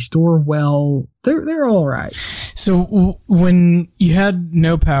and they store well. They're all right. So when you had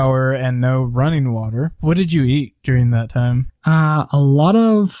no power and no running water, what did you eat during that time? A lot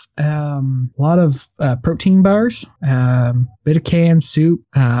of protein bars, bit of canned soup,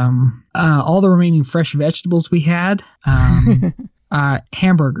 all the remaining fresh vegetables we had.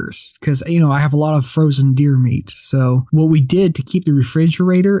 Hamburgers, because I have a lot of frozen deer meat. So what we did to keep the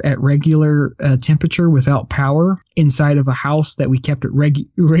refrigerator at regular temperature without power inside of a house that we kept at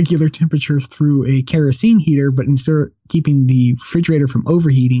regular temperature through a kerosene heater, but instead of keeping the refrigerator from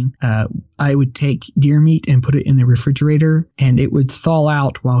overheating, I would take deer meat and put it in the refrigerator, and it would thaw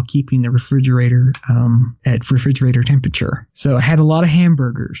out while keeping the refrigerator at refrigerator temperature. So I had a lot of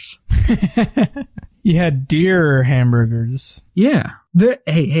hamburgers. You had deer hamburgers. Yeah.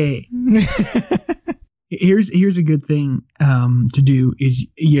 Hey. Here's a good thing to do is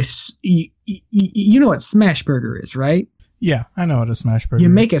you know what smash burger is, right? Yeah, I know what a smash burger is. You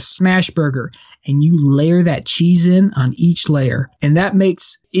make a smash burger and you layer that cheese in on each layer, and that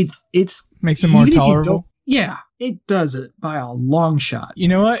makes it makes it more tolerable. Yeah, it does it by a long shot. You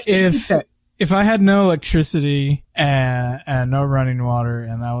know what? If I had no electricity and no running water,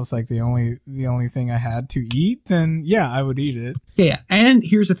 and that was like the only thing I had to eat, then yeah, I would eat it. Yeah, and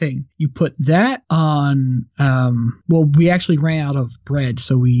here's the thing: you put that on. We actually ran out of bread,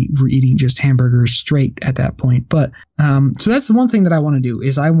 so we were eating just hamburgers straight at that point. But so that's the one thing that I want to do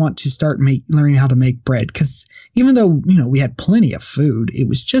is I want to start learning how to make bread, because even though we had plenty of food, it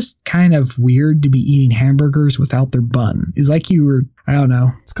was just kind of weird to be eating hamburgers without their bun. It's like you were, I don't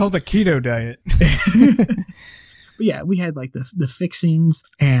know. It's called the keto diet. But yeah, we had like the fixings,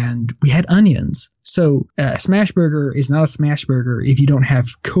 and we had onions. So a smash burger is not a smash burger if you don't have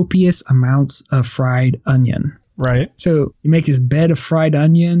copious amounts of fried onion. Right. So you make this bed of fried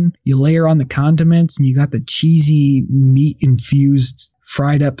onion, you layer on the condiments, and you got the cheesy meat-infused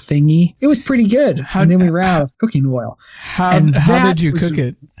fried up thingy. It was pretty good. And then we ran out of cooking oil. How did you cook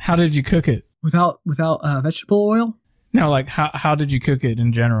it? How did you cook it? Without vegetable oil? No, like how did you cook it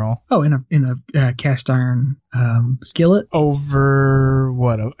in general? Oh, in a cast iron skillet. Over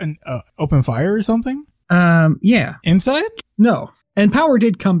what? An open fire or something? Yeah. Inside? No. And power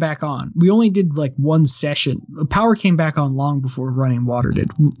did come back on. We only did like one session. Power came back on long before running water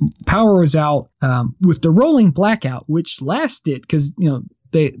did. Power was out with the rolling blackout, which lasted because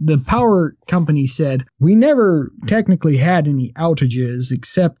the power company said we never technically had any outages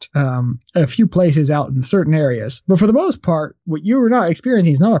except a few places out in certain areas. But for the most part, what you were not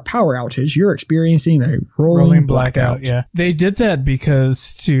experiencing is not a power outage. You're experiencing a rolling blackout. Yeah, they did that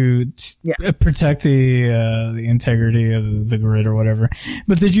because to protect the integrity of the grid or whatever.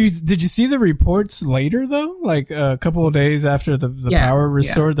 But did you see the reports later though? Like a couple of days after the power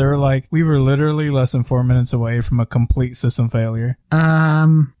restored, they were like, we were literally less than 4 minutes away from a complete system failure.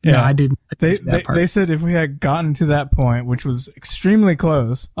 No, I didn't. They said if we had gotten to that point, which was extremely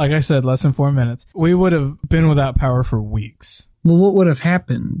close, like I said, less than 4 minutes, we would have been without power for weeks. Well, what would have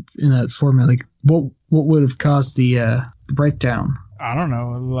happened in that 4 minutes? Like, what would have caused the breakdown? I don't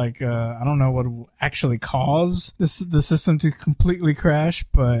know. Like, I don't know what would actually caused the system to completely crash,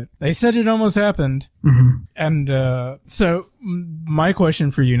 but they said it almost happened. Mm-hmm. And so my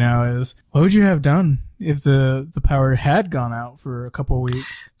question for you now is, what would you have done if the power had gone out for a couple of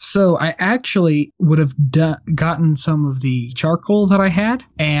weeks? So I actually would have gotten some of the charcoal that I had,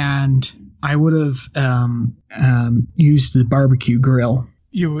 and I would have used the barbecue grill.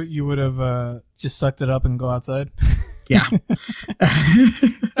 You would have just sucked it up and go outside? Yeah.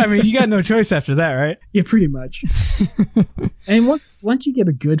 I mean, you got no choice after that, right? Yeah, pretty much. And once you get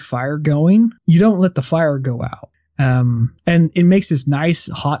a good fire going, you don't let the fire go out. And it makes this nice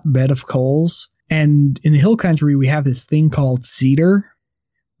hot bed of coals. And in the hill country, we have this thing called cedar,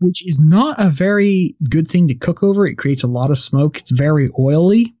 which is not a very good thing to cook over. It creates a lot of smoke. It's very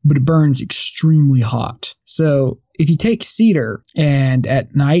oily, but it burns extremely hot. So if you take cedar and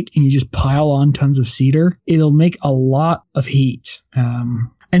at night and you just pile on tons of cedar, it'll make a lot of heat.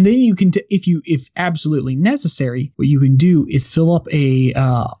 And then you can, if absolutely necessary, what you can do is fill up a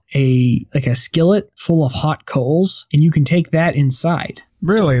skillet full of hot coals, and you can take that inside.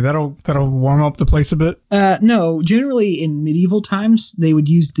 Really? That'll warm up the place a bit? No. Generally, in medieval times, they would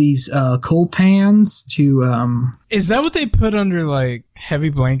use these coal pans to. Is that what they put under like heavy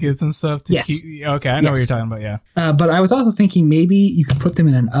blankets and stuff to yes. keep? Okay, I know what you're talking about. Yeah. But I was also thinking maybe you could put them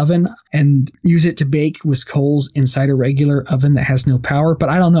in an oven and use it to bake with coals inside a regular oven that has no power. But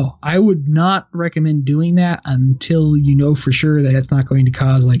I don't know. I would not recommend doing that until you know for sure that it's not going to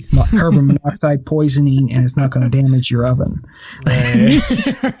cause like carbon monoxide poisoning and it's not going to damage your oven. Right.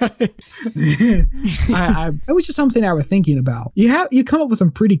 It was just something I was thinking about. You come up with some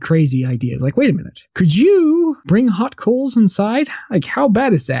pretty crazy ideas. Like, wait a minute, could you bring hot coals inside? Like, how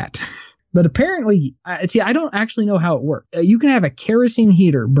bad is that? But apparently, I don't actually know how it works. You can have a kerosene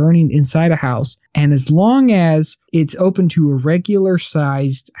heater burning inside a house, and as long as it's open to a regular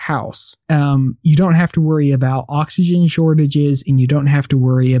sized house, you don't have to worry about oxygen shortages, and you don't have to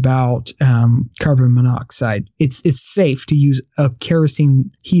worry about carbon monoxide. It's safe to use a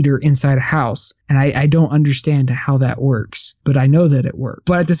kerosene heater inside a house. And I don't understand how that works, but I know that it works.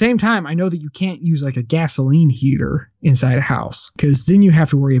 But at the same time, I know that you can't use like a gasoline heater inside a house, because then you have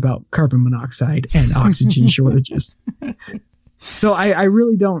to worry about carbon monoxide and oxygen shortages. So I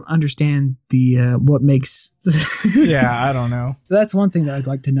really don't understand the what makes. Yeah, I don't know. That's one thing that I'd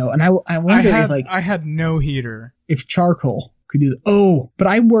like to know, and I wonder if I had no heater. If charcoal could do that. Oh, but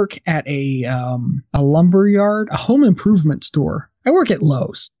I work at a lumber yard, a home improvement store. I work at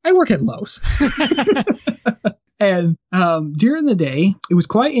Lowe's. And during the day, it was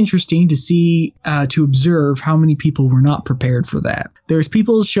quite interesting to see, to observe how many people were not prepared for that. There's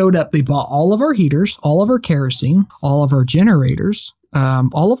people who showed up. They bought all of our heaters, all of our kerosene, all of our generators,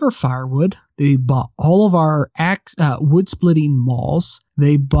 all of our firewood. They bought all of our wood splitting mauls.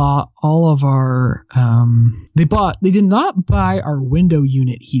 They bought all of our, they did not buy our window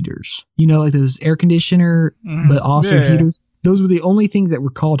unit heaters, like those air conditioner, but also heaters. Those were the only things that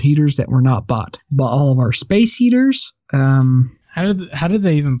were called heaters that were not bought. Bought all of our space heaters. How did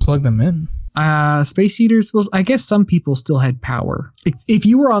they even plug them in? Space heaters, well, I guess some people still had power. If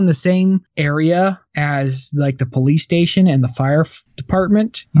you were on the same area as like the police station and the fire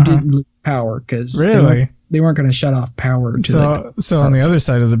department, you didn't lose power, because they weren't going to shut off power. So on the other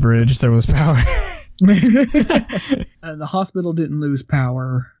side of the bridge, there was power. The hospital didn't lose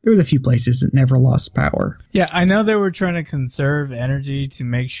power. There was a few places that never lost power. Yeah, I know they were trying to conserve energy to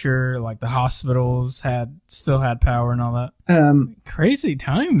make sure like the hospitals still had power and all that. Crazy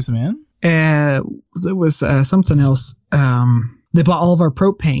times, man. There was something else. They bought all of our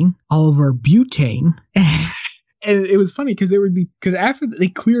propane, all of our butane. And it was funny because after they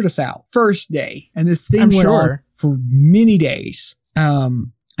cleared us out first day, and this thing went on for many days.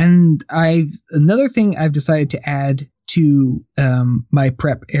 And another thing I've decided to add to my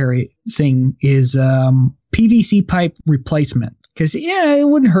prep area thing is PVC pipe replacement. Because, it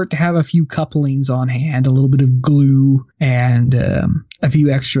wouldn't hurt to have a few couplings on hand, a little bit of glue, and a few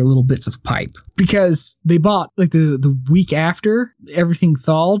extra little bits of pipe. Because they bought, like the week after everything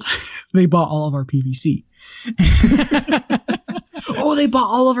thawed, they bought all of our PVC. Oh, they bought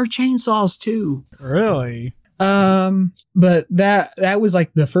all of our chainsaws too. Really? But that was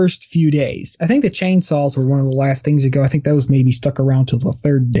like the first few days. I think the chainsaws were one of the last things to go. I think that was maybe stuck around till the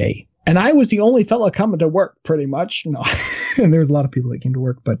third day. And I was the only fella coming to work, pretty much. No, and there was a lot of people that came to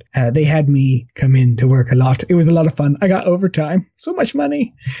work, but they had me come in to work a lot. It was a lot of fun. I got overtime, so much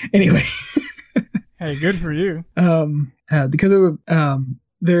money. Anyway, hey, good for you. Because it was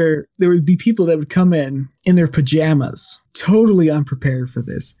there would be people that would come in their pajamas, totally unprepared for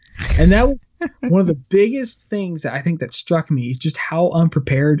this, and that was one of the biggest things that I think that struck me is just how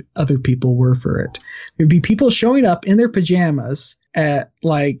unprepared other people were for it. There'd be people showing up in their pajamas at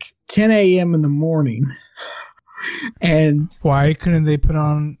like 10 a.m. in the morning. And why couldn't they put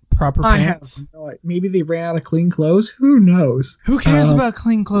on proper pants? Maybe they ran out of clean clothes. Who knows? Who cares about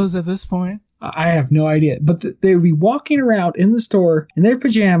clean clothes at this point? I have no idea. But they would be walking around in the store in their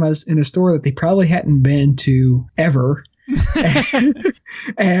pajamas in a store that they probably hadn't been to ever.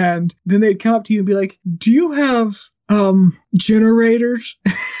 And then they'd come up to you and be like, do you have generators?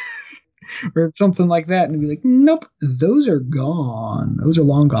 Or something like that, and be like, nope, those are gone. Those are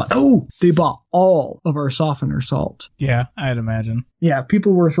long gone. Oh, they bought all of our softener salt. Yeah, I'd imagine. Yeah,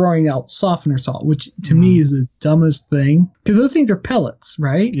 people were throwing out softener salt, which to me is the dumbest thing. Because those things are pellets,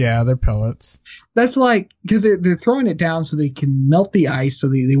 right? Yeah, they're pellets. That's like, because they're throwing it down so they can melt the ice so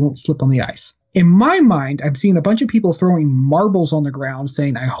they won't slip on the ice. In my mind, I'm seeing a bunch of people throwing marbles on the ground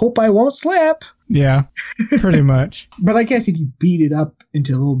saying, I hope I won't slip. Yeah, pretty much. But I guess if you beat it up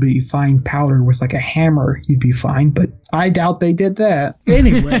into a little bitty fine powder with like a hammer, you'd be fine. But I doubt they did that.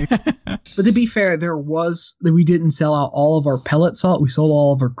 Anyway, but to be fair, we didn't sell out all of our pellet salt. We sold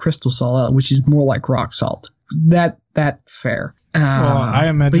all of our crystal salt out, which is more like rock salt. That's fair. Well, I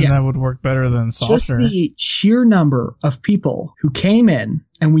imagine that would work better than softener. Just the sheer number of people who came in,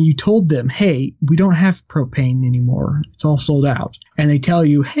 and when you told them, hey, we don't have propane anymore, it's all sold out, and they tell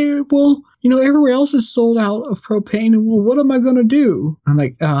you, hey, well, everywhere else is sold out of propane, and well, what am I going to do? I'm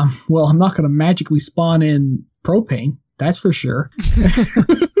like, well, I'm not going to magically spawn in propane, that's for sure.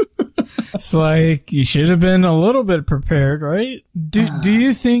 It's like you should have been a little bit prepared, right? Do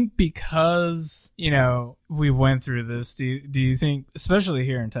you think because, we went through this, do you think, especially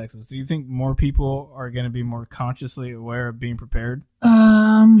here in Texas, do you think more people are going to be more consciously aware of being prepared?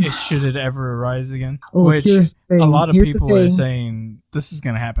 Should it ever arise again? Which a lot of people are saying this is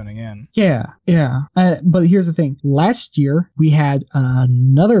going to happen again. Yeah. But here's the thing. Last year, we had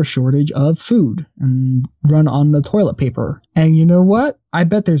another shortage of food and run on the toilet paper. And you know what? I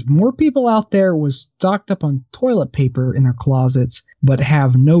bet there's more people out there was stocked up on toilet paper in their closets, but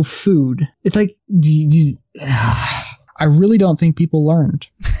have no food. It's like, I really don't think people learned.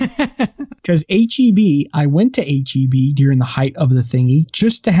 Because HEB, I went to HEB during the height of the thingy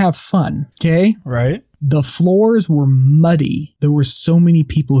just to have fun. Okay? Right. The floors were muddy. There were so many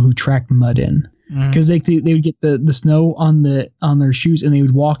people who tracked mud in. Because they would get the snow on their shoes and they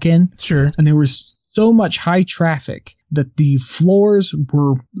would walk in. Sure. And there was so much high traffic that the floors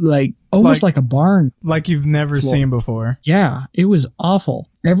were like almost like a barn. Like you've never seen before. Yeah, it was awful.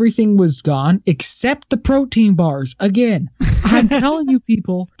 Everything was gone except the protein bars. Again, I'm telling you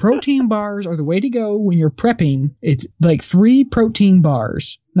people, protein bars are the way to go when you're prepping. It's like 3 protein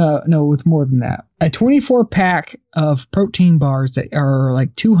bars. No, it's more than that. A 24 pack of protein bars that are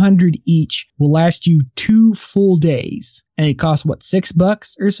like 200 each will last you 2 full days. And it costs, what,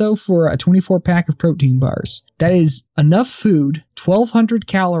 $6 or so for a 24 pack of protein bars. That is enough food, 1,200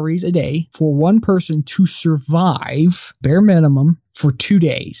 calories a day for one person to survive, bare minimum, for 2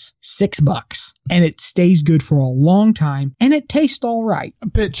 days. $6. And it stays good for a long time. And it tastes all right. A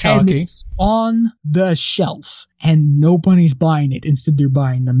bit chalky. And it's on the shelf. And nobody's buying it. Instead, they're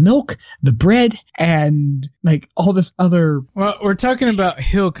buying the milk, the bread, and like all this other... Well, we're talking about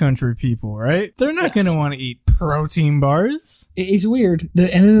hill country people, right? They're not going to want to eat protein bars. It's weird. And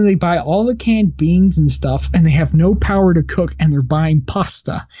then they buy all the canned beans and stuff, and they have no power to cook, and they're buying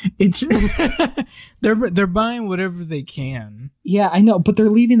pasta. It's they're buying whatever they can. Yeah, I know, but they're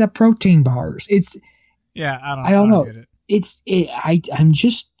leaving the protein bars. Yeah, I don't know. Get it. I'm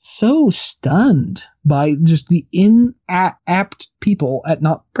just so stunned by just the inapt people at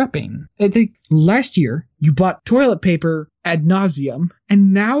not prepping. I think last year you bought toilet paper ad nauseum,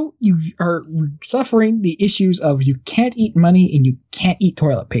 and now you are suffering the issues of you can't eat money and you can't eat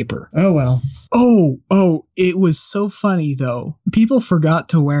toilet paper. Oh well. Oh, it was so funny though. People forgot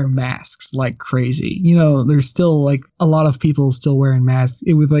to wear masks like crazy. You know, there's still like a lot of people still wearing masks.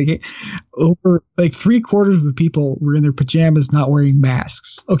 It was like over like 3/4 of the people were in their pajamas not wearing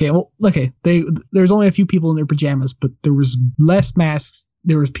masks. There's only a few people in their pajamas, but there was less masks.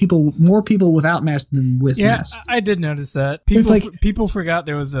 There was more people without masks than with masks. Yeah, I did notice that. People forgot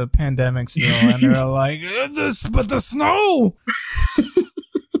there was a pandemic still, and they're like, but the snow.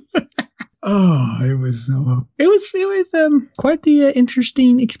 Oh, it was quite the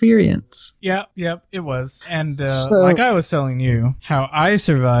interesting experience. Yep, it was. And like I was telling you, how I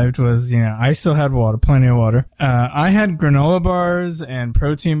survived was, I still had water, plenty of water. I had granola bars and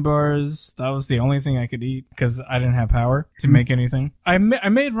protein bars. That was the only thing I could eat because I didn't have power to make anything. I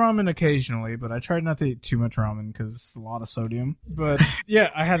made ramen occasionally, but I tried not to eat too much ramen because it's a lot of sodium. But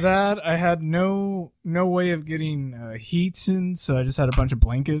yeah, I had that. I had no way of getting heats in, so I just had a bunch of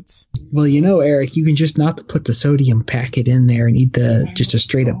blankets. Well, Eric, you can just not put the sodium packet in there and eat just a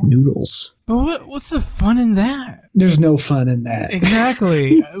straight up noodles. But what's the fun in that? There's no fun in that.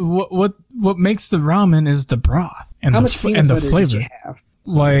 Exactly. What makes the ramen is the broth and How much peanut butter flavor. Did you have?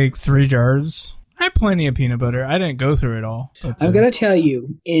 Like 3 jars. I had plenty of peanut butter. I didn't go through it all. But, I'm going to tell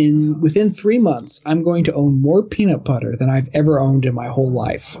you, within 3 months, I'm going to own more peanut butter than I've ever owned in my whole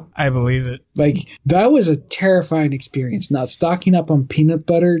life. I believe it. Like, that was a terrifying experience, not stocking up on peanut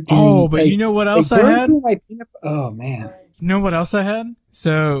butter. But you know what else I had? Oh, man. You know what else I had?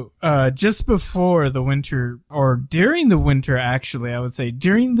 So, just before the winter, or during the winter, actually, I would say,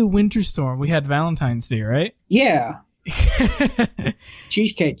 during the winter storm, we had Valentine's Day, right? Yeah.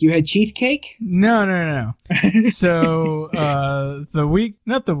 Cheesecake. You had cheesecake? No. So,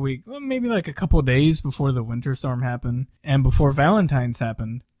 maybe like a couple of days before the winter storm happened and before Valentine's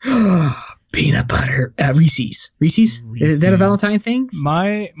happened. Peanut butter. Reese's. Reese's? Is that a Valentine thing?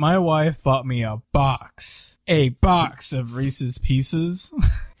 My wife bought me a box of Reese's Pieces.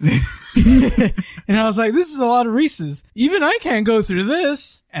 And I was like, this is a lot of Reese's. Even I can't go through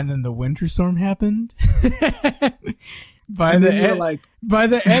this. And then the winter storm happened. By the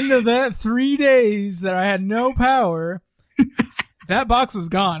end of that 3 days that I had no power, that box was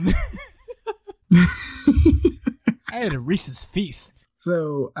gone. I had a Reese's feast.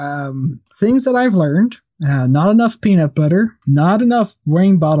 So, things that I've learned. Not enough peanut butter, not enough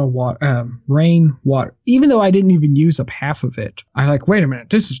rain water. Even though I didn't even use up half of it, I wait a minute,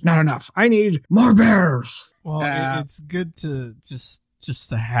 this is not enough. I need more bears. Well, it's good to just just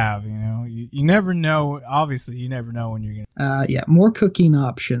to have, you know. You never know. Obviously, you never know when you're going to. Yeah, more cooking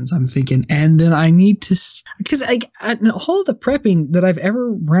options, I'm thinking. And then I need to, because all of the prepping that I've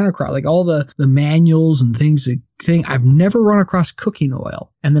ever ran across, like all the manuals and things, I've never run across cooking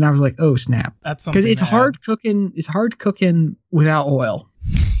oil. And then I was like, oh, snap. That's something. Because it's hard cooking without oil.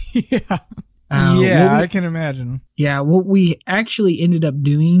 Yeah. I can imagine. Yeah, what we actually ended up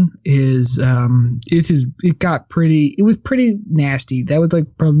doing is it was pretty nasty. That was like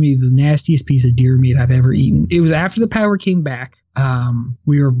probably the nastiest piece of deer meat I've ever eaten. It was after the power came back.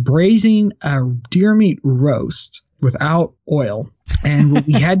 We were braising a deer meat roast without oil. And what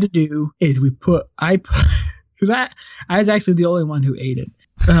we had to do is because I was actually the only one who ate it.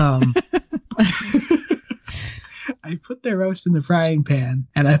 I put the roast in the frying pan,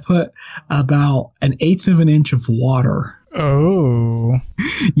 and I put about 1/8 of an inch of water. Oh.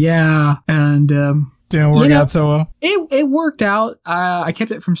 Yeah, and didn't work out so well? It worked out. I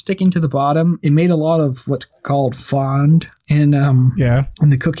kept it from sticking to the bottom. It made a lot of what's called fond in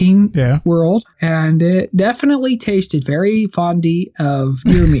the cooking world, and it definitely tasted very fondy of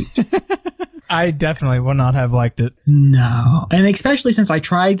deer meat. I definitely would not have liked it. No, and especially since I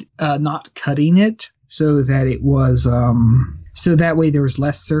tried not cutting it, so that it was so that way there was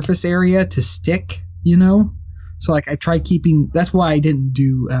less surface area to stick, you know. So like I tried keeping. That's why I didn't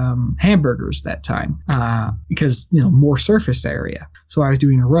do hamburgers that time, because more surface area. So I was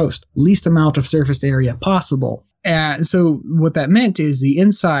doing a roast, least amount of surface area possible. So what that meant is the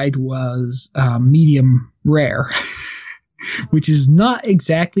inside was medium rare, which is not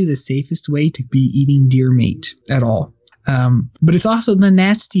exactly the safest way to be eating deer meat at all. But it's also the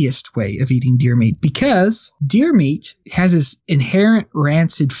nastiest way of eating deer meat, because deer meat has this inherent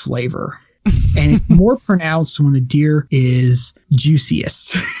rancid flavor, and it's more pronounced when the deer is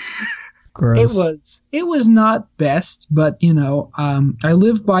juiciest. Gross. It was not best, but I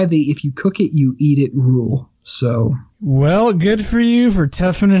live by the if you cook it, you eat it rule. So, well, good for you for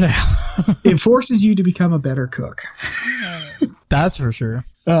toughing it out. It forces you to become a better cook. That's for sure.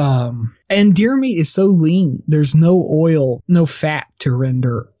 And deer meat is so lean. There's no oil, no fat to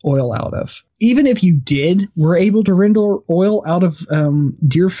render oil out of. Even if you were able to render oil out of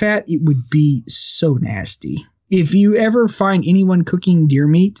deer fat, it would be so nasty. If you ever find anyone cooking deer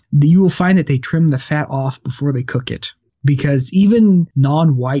meat, you will find that they trim the fat off before they cook it. Because even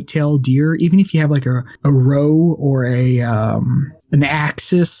non-whitetail deer, even if you have like a roe or an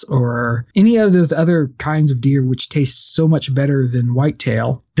axis or any of those other kinds of deer which taste so much better than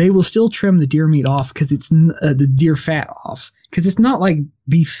whitetail, they will still trim the deer meat off because it's the deer fat off, because it's not like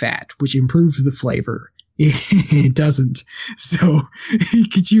beef fat, which improves the flavor. It doesn't. So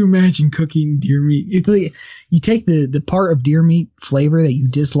could you imagine cooking deer meat? It's like you take the part of deer meat flavor that you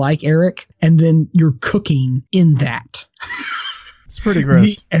dislike, Eric, and then you're cooking in that. It's pretty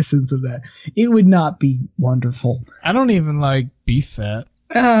gross. The essence of that. It would not be wonderful. I don't even like beef fat.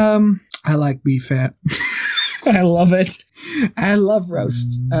 I like beef fat. I love it. I love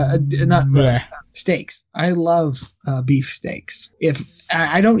roast. Not roast. Steaks. I love beef steaks. If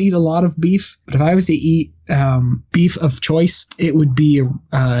I don't eat a lot of beef, but if I was to eat beef of choice, it would be a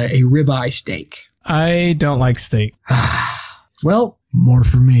ribeye steak. I don't like steak. Well, more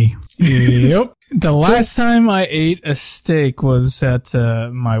for me. Yep. The last time I ate a steak was at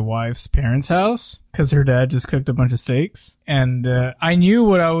my wife's parents' house, because her dad just cooked a bunch of steaks, and I knew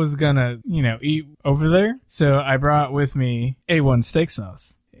what I was gonna, eat over there. So I brought with me A1 steak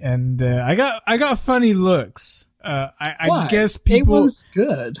sauce, and I got funny looks. I guess people. A1's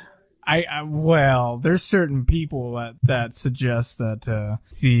good. Well, there's certain people that suggest that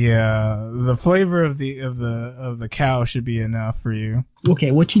the flavor of the cow should be enough for you.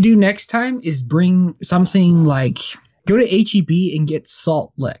 Okay, what you do next time is bring something like, go to HEB and get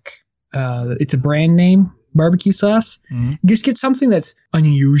Salt Lick. It's a brand name barbecue sauce. Mm-hmm. Just get something that's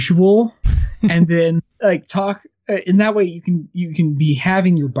unusual, and then talk. In that way, you can be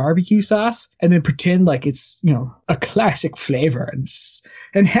having your barbecue sauce and then pretend like it's a classic flavor and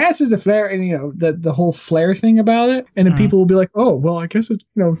enhances the flair and the whole flair thing about it, and then people will be like, oh well, I guess it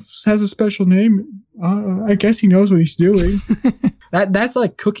has a special name. I guess he knows what he's doing. That's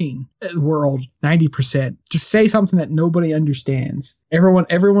like cooking world 90%. Just say something that nobody understands. Everyone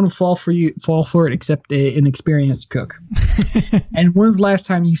will fall for it except an experienced cook. And when's the last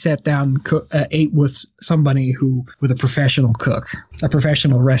time you sat down and ate with somebody with a professional cook, a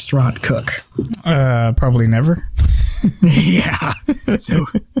professional restaurant cook? Probably never. Yeah. So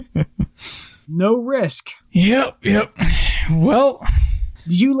no risk. Yep. Well,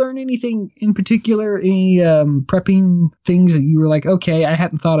 Did you learn anything in particular? Any prepping things that you were like, okay, I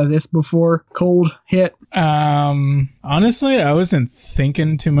hadn't thought of this before? Cold hit. Honestly, I wasn't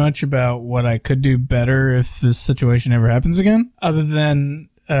thinking too much about what I could do better if this situation ever happens again, other than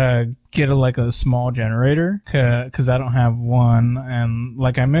get a small generator, because I don't have one, and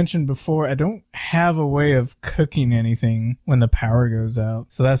like I mentioned before, I don't have a way of cooking anything when the power goes out,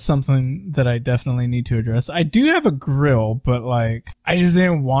 so that's something that I definitely need to address. I do have a grill, but like I just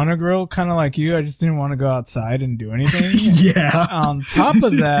didn't want to grill, kind of like you. I just didn't want to go outside and do anything. Yeah. On top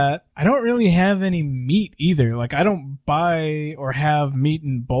of that, I don't really have any meat either. Like I don't buy or have meat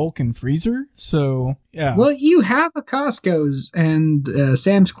in bulk in freezer, so yeah. Well, you have a Costco's and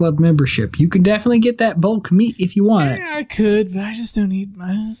Sam's Club membership. You can definitely get that bulk meat if you want it. Yeah, I could, but I just don't eat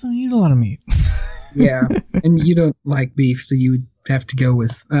a lot of meat. Yeah, and you don't like beef, so you would have to go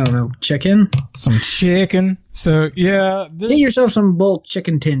with, I don't know, chicken? Some chicken. So, yeah. Get yourself some bulk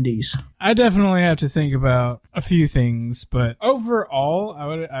chicken tendies. I definitely have to think about a few things, but overall,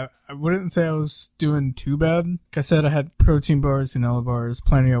 I wouldn't say I was doing too bad. Like I said, I had protein bars, granola bars,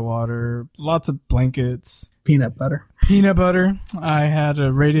 plenty of water, lots of blankets. Peanut butter. I had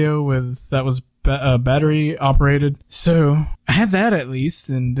a radio that was battery operated, so I had that at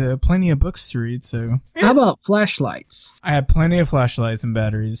least, and plenty of books to read. So how about flashlights? I had plenty of flashlights and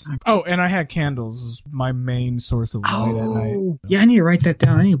batteries. Oh, and I had candles, my main source of light at night. Yeah, I need to write that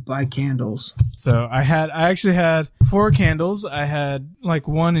down. I need to buy candles. So I actually had 4 candles. I had like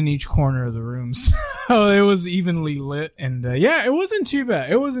one in each corner of the rooms. So it was evenly lit, and yeah, it wasn't too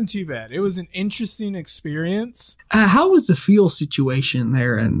bad. It was an interesting experience. How was the fuel situation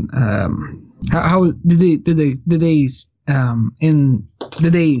there, and how did the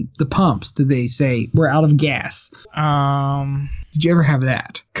pumps, did they say we're out of gas? Did you ever have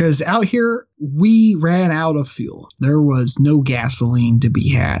that? Because out here we ran out of fuel. There was no gasoline to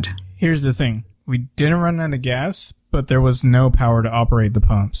be had. Here's the thing: we didn't run out of gas, but there was no power to operate the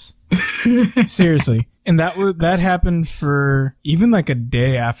pumps. Seriously. And that happened for even like a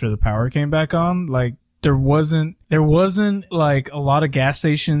day after the power came back on. Like there wasn't like a lot of gas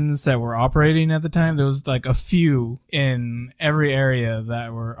stations that were operating at the time. There was like a few in every area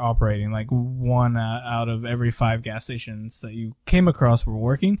that were operating, like 1 out of every 5 gas stations that you came across were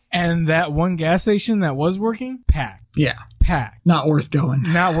working. And that one gas station that was working, packed. Yeah. Packed. Not worth going.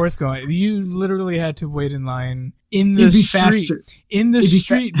 You literally had to wait in line in the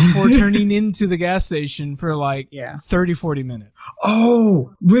street before turning into the gas station for like 30-40 minutes.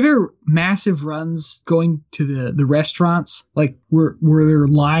 Oh, were there massive runs going to the restaurants? Like were there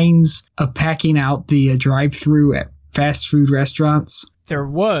lines of packing out the drive-through at fast food restaurants? There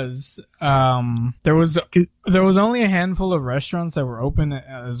was only a handful of restaurants that were open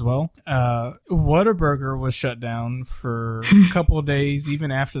as well. Whataburger was shut down for a couple of days, even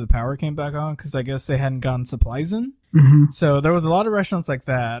after the power came back on, because I guess they hadn't gotten supplies in. Mm-hmm. So there was a lot of restaurants like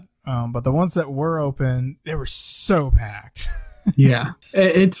that, but the ones that were open, they were so packed. Yeah,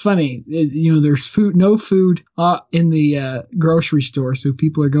 it's funny. There's no food in the grocery store, so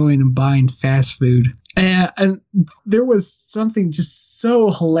people are going and buying fast food. And there was something just so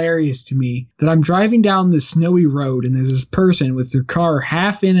hilarious to me that I'm driving down the snowy road, and there's this person with their car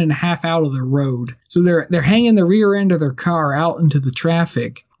half in and half out of the road. So they're hanging the rear end of their car out into the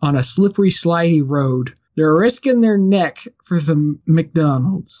traffic on a slippery, slidey road. They're risking their neck for the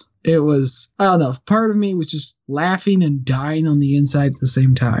McDonald's. It was, I don't know, part of me was just laughing and dying on the inside at the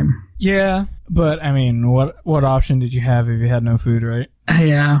same time. Yeah, but I mean, what option did you have if you had no food, right?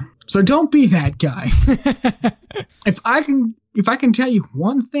 Yeah. So don't be that guy. If I can tell you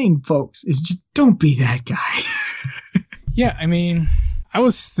one thing, folks, is just don't be that guy. Yeah, I mean, I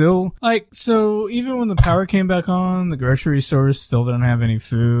was still so even when the power came back on, the grocery stores still didn't have any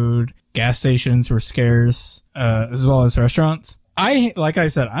food. Gas stations were scarce, as well as restaurants. Like I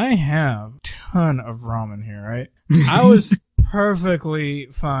said, I have a ton of ramen here, right? I was perfectly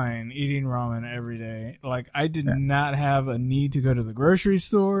fine eating ramen every day. Like, I did not have a need to go to the grocery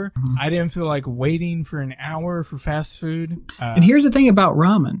store. I didn't feel like waiting for an hour for fast food. And here's the thing about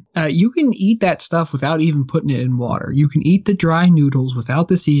ramen. You can eat that stuff without even putting it in water. You can eat the dry noodles without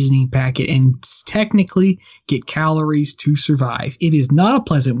the seasoning packet and technically get calories to survive. It is not a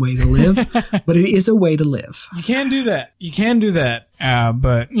pleasant way to live, but it is a way to live. You can do that.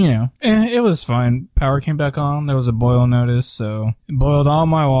 But, it was fine. Power came back on. There was a boil notice, so it boiled all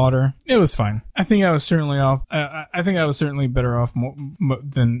my water. It was fine. I think I was certainly off. I think I was certainly better off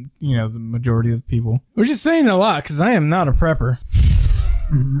than, the majority of the people. Which is saying a lot, because I am not a prepper.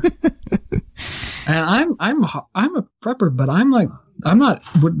 And I'm a prepper, but I'm like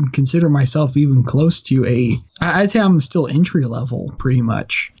wouldn't consider myself even close to I'd say I'm still entry level pretty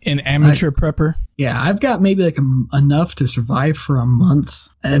much. An amateur prepper? Yeah, I've got maybe like enough to survive for a month.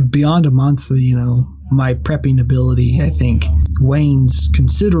 Beyond a month, my prepping ability, I think, wanes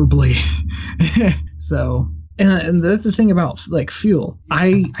considerably. So, and that's the thing about like fuel.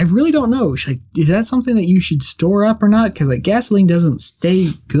 I really don't know. Is that something that you should store up or not? Because like gasoline doesn't stay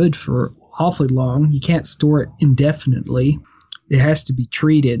good for awfully long. You can't store it indefinitely. It has to be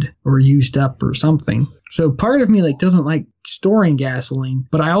treated or used up or something. So part of me like doesn't like storing gasoline,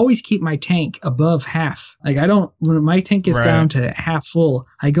 but I always keep my tank above half. Like when my tank gets down to half full,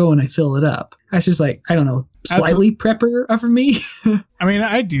 I go and I fill it up. That's just like, I don't know, slightly prepper of me. I mean,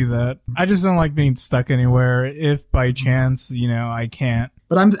 I do that. I just don't like being stuck anywhere if by chance, I can't.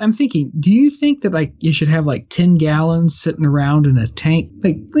 But I'm thinking, do you think that like you should have like 10 gallons sitting around in a tank?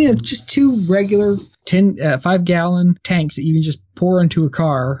 Like, just two regular 5-gallon tanks that you can just pour into a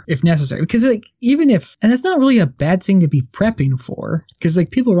car if necessary. Because like, and that's not really a bad thing to be prepping for. Because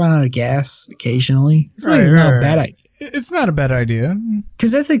like people run out of gas occasionally. It's not a bad idea. It's not a bad idea.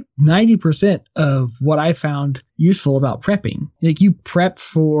 Because that's like 90% of what I found useful about prepping. Like you prep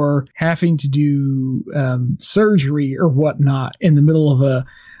for having to do surgery or whatnot in the middle of a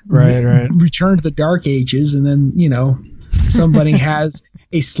return to the dark ages. And then, somebody has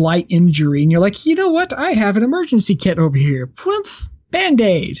a slight injury and you're like, you know what? I have an emergency kit over here. Plimp,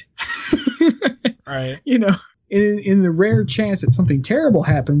 Band-Aid. Right. In the rare chance that something terrible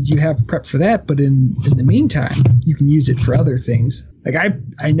happens, you have prep for that. But in the meantime, you can use it for other things. Like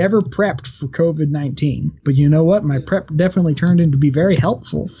I never prepped for COVID-19, but you know what? My prep definitely turned into be very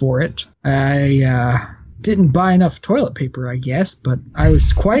helpful for it. I didn't buy enough toilet paper, I guess, but I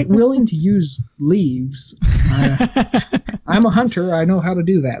was quite willing to use leaves. I'm a hunter. I know how to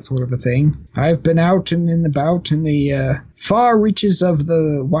do that sort of a thing. I've been out and about in the far reaches of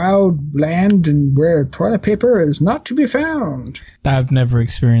the wild land and where toilet paper is not to be found. I've never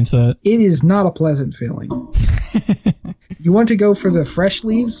experienced that. It is not a pleasant feeling. You want to go for the fresh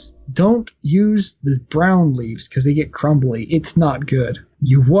leaves? Don't use the brown leaves because they get crumbly. It's not good.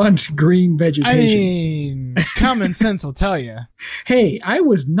 You want green vegetation. I mean, common sense will tell you. Hey, I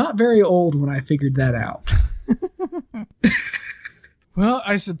was not very old when I figured that out. Well,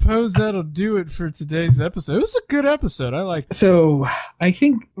 I suppose that'll do it for today's episode. It was a good episode. I like it. So I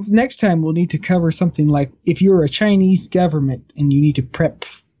think next time we'll need to cover something like if you're a Chinese government and you need to prep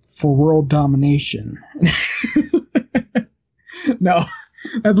for world domination. No,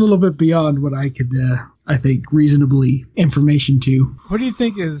 that's a little bit beyond what I could, I think, reasonably information to. What do you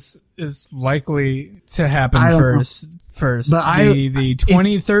think is likely to happen first? But the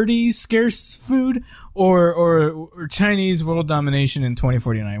 2030 scarce food or Chinese world domination in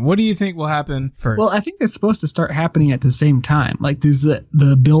 2049? What do you think will happen first? Well, I think it's supposed to start happening at the same time. Like there's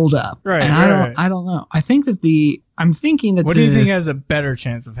the build up. Right. And I don't know. I think that I'm thinking that what do you think has a better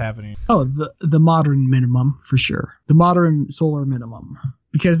chance of happening? Oh, the modern minimum for sure. The modern solar minimum.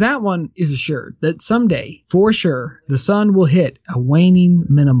 Because that one is assured that someday, for sure, the sun will hit a waning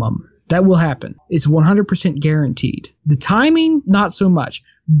minimum. That will happen. It's 100% guaranteed. The timing, not so much,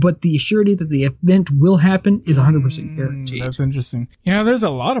 but the assurity that the event will happen is 100% guaranteed. That's interesting. There's a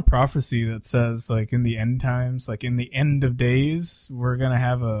lot of prophecy that says, like, in the end times, like in the end of days, we're going to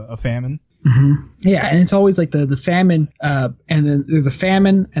have a famine. Mm-hmm. Yeah, and it's always like the famine, and then the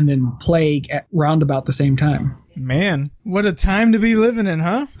famine and then plague at round about the same time. Man, what a time to be living in,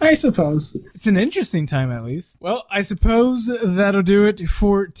 huh? I suppose. It's an interesting time, at least. Well, I suppose that'll do it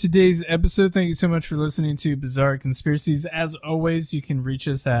for today's episode. Thank you so much for listening to Bizarre Conspiracies. As always, you can reach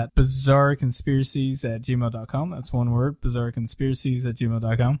us at bizarreconspiracies@gmail.com. That's one word,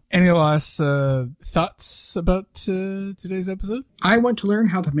 bizarreconspiracies@gmail.com. Any last thoughts about today's episode? I want to learn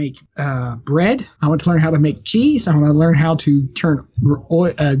how to make bread. I want to learn how to make cheese. I want to learn how to turn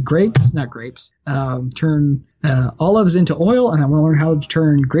turn olives into oil, and I want to learn how to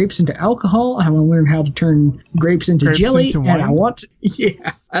turn grapes into alcohol. I want to learn how to turn grapes into jelly, into and I want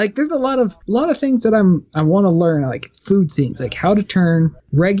there's a lot of things that I want to learn, like food things, like how to turn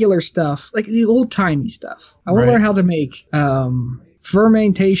regular stuff, like the old timey stuff. I want to learn how to make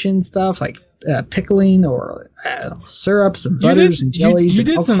fermentation stuff, like pickling or syrups and butters and jellies. You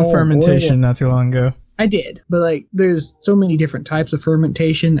did some fermentation not too long ago. I did, but like there's so many different types of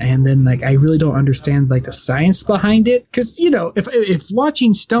fermentation, and then like I really don't understand like the science behind it. Because if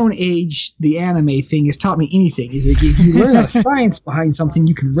watching Stone Age, the anime thing, has taught me anything, is like if you learn the science behind something,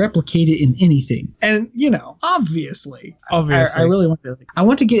 you can replicate it in anything. And obviously, I really want to. I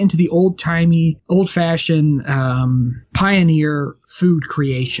want to get into the old-timey, old-fashioned pioneer food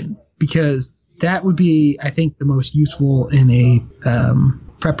creation, because that would be, I think, the most useful in a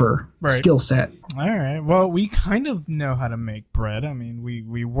prepper skill set. All right. Well, we kind of know how to make bread. I mean,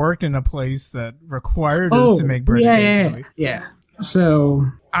 we worked in a place that required us to make bread occasionally. Yeah. So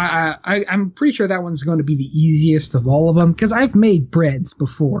I'm pretty sure that one's going to be the easiest of all of them because I've made breads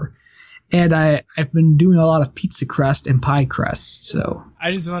before. And I've been doing a lot of pizza crust and pie crust, so.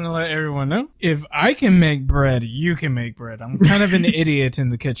 I just want to let everyone know, if I can make bread, you can make bread. I'm kind of an idiot in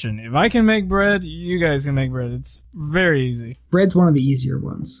the kitchen. If I can make bread, you guys can make bread. It's very easy. Bread's one of the easier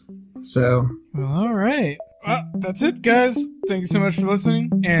ones, so. Well, all right. Well, that's it, guys. Thank you so much for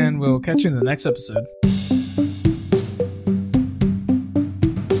listening, and we'll catch you in the next episode.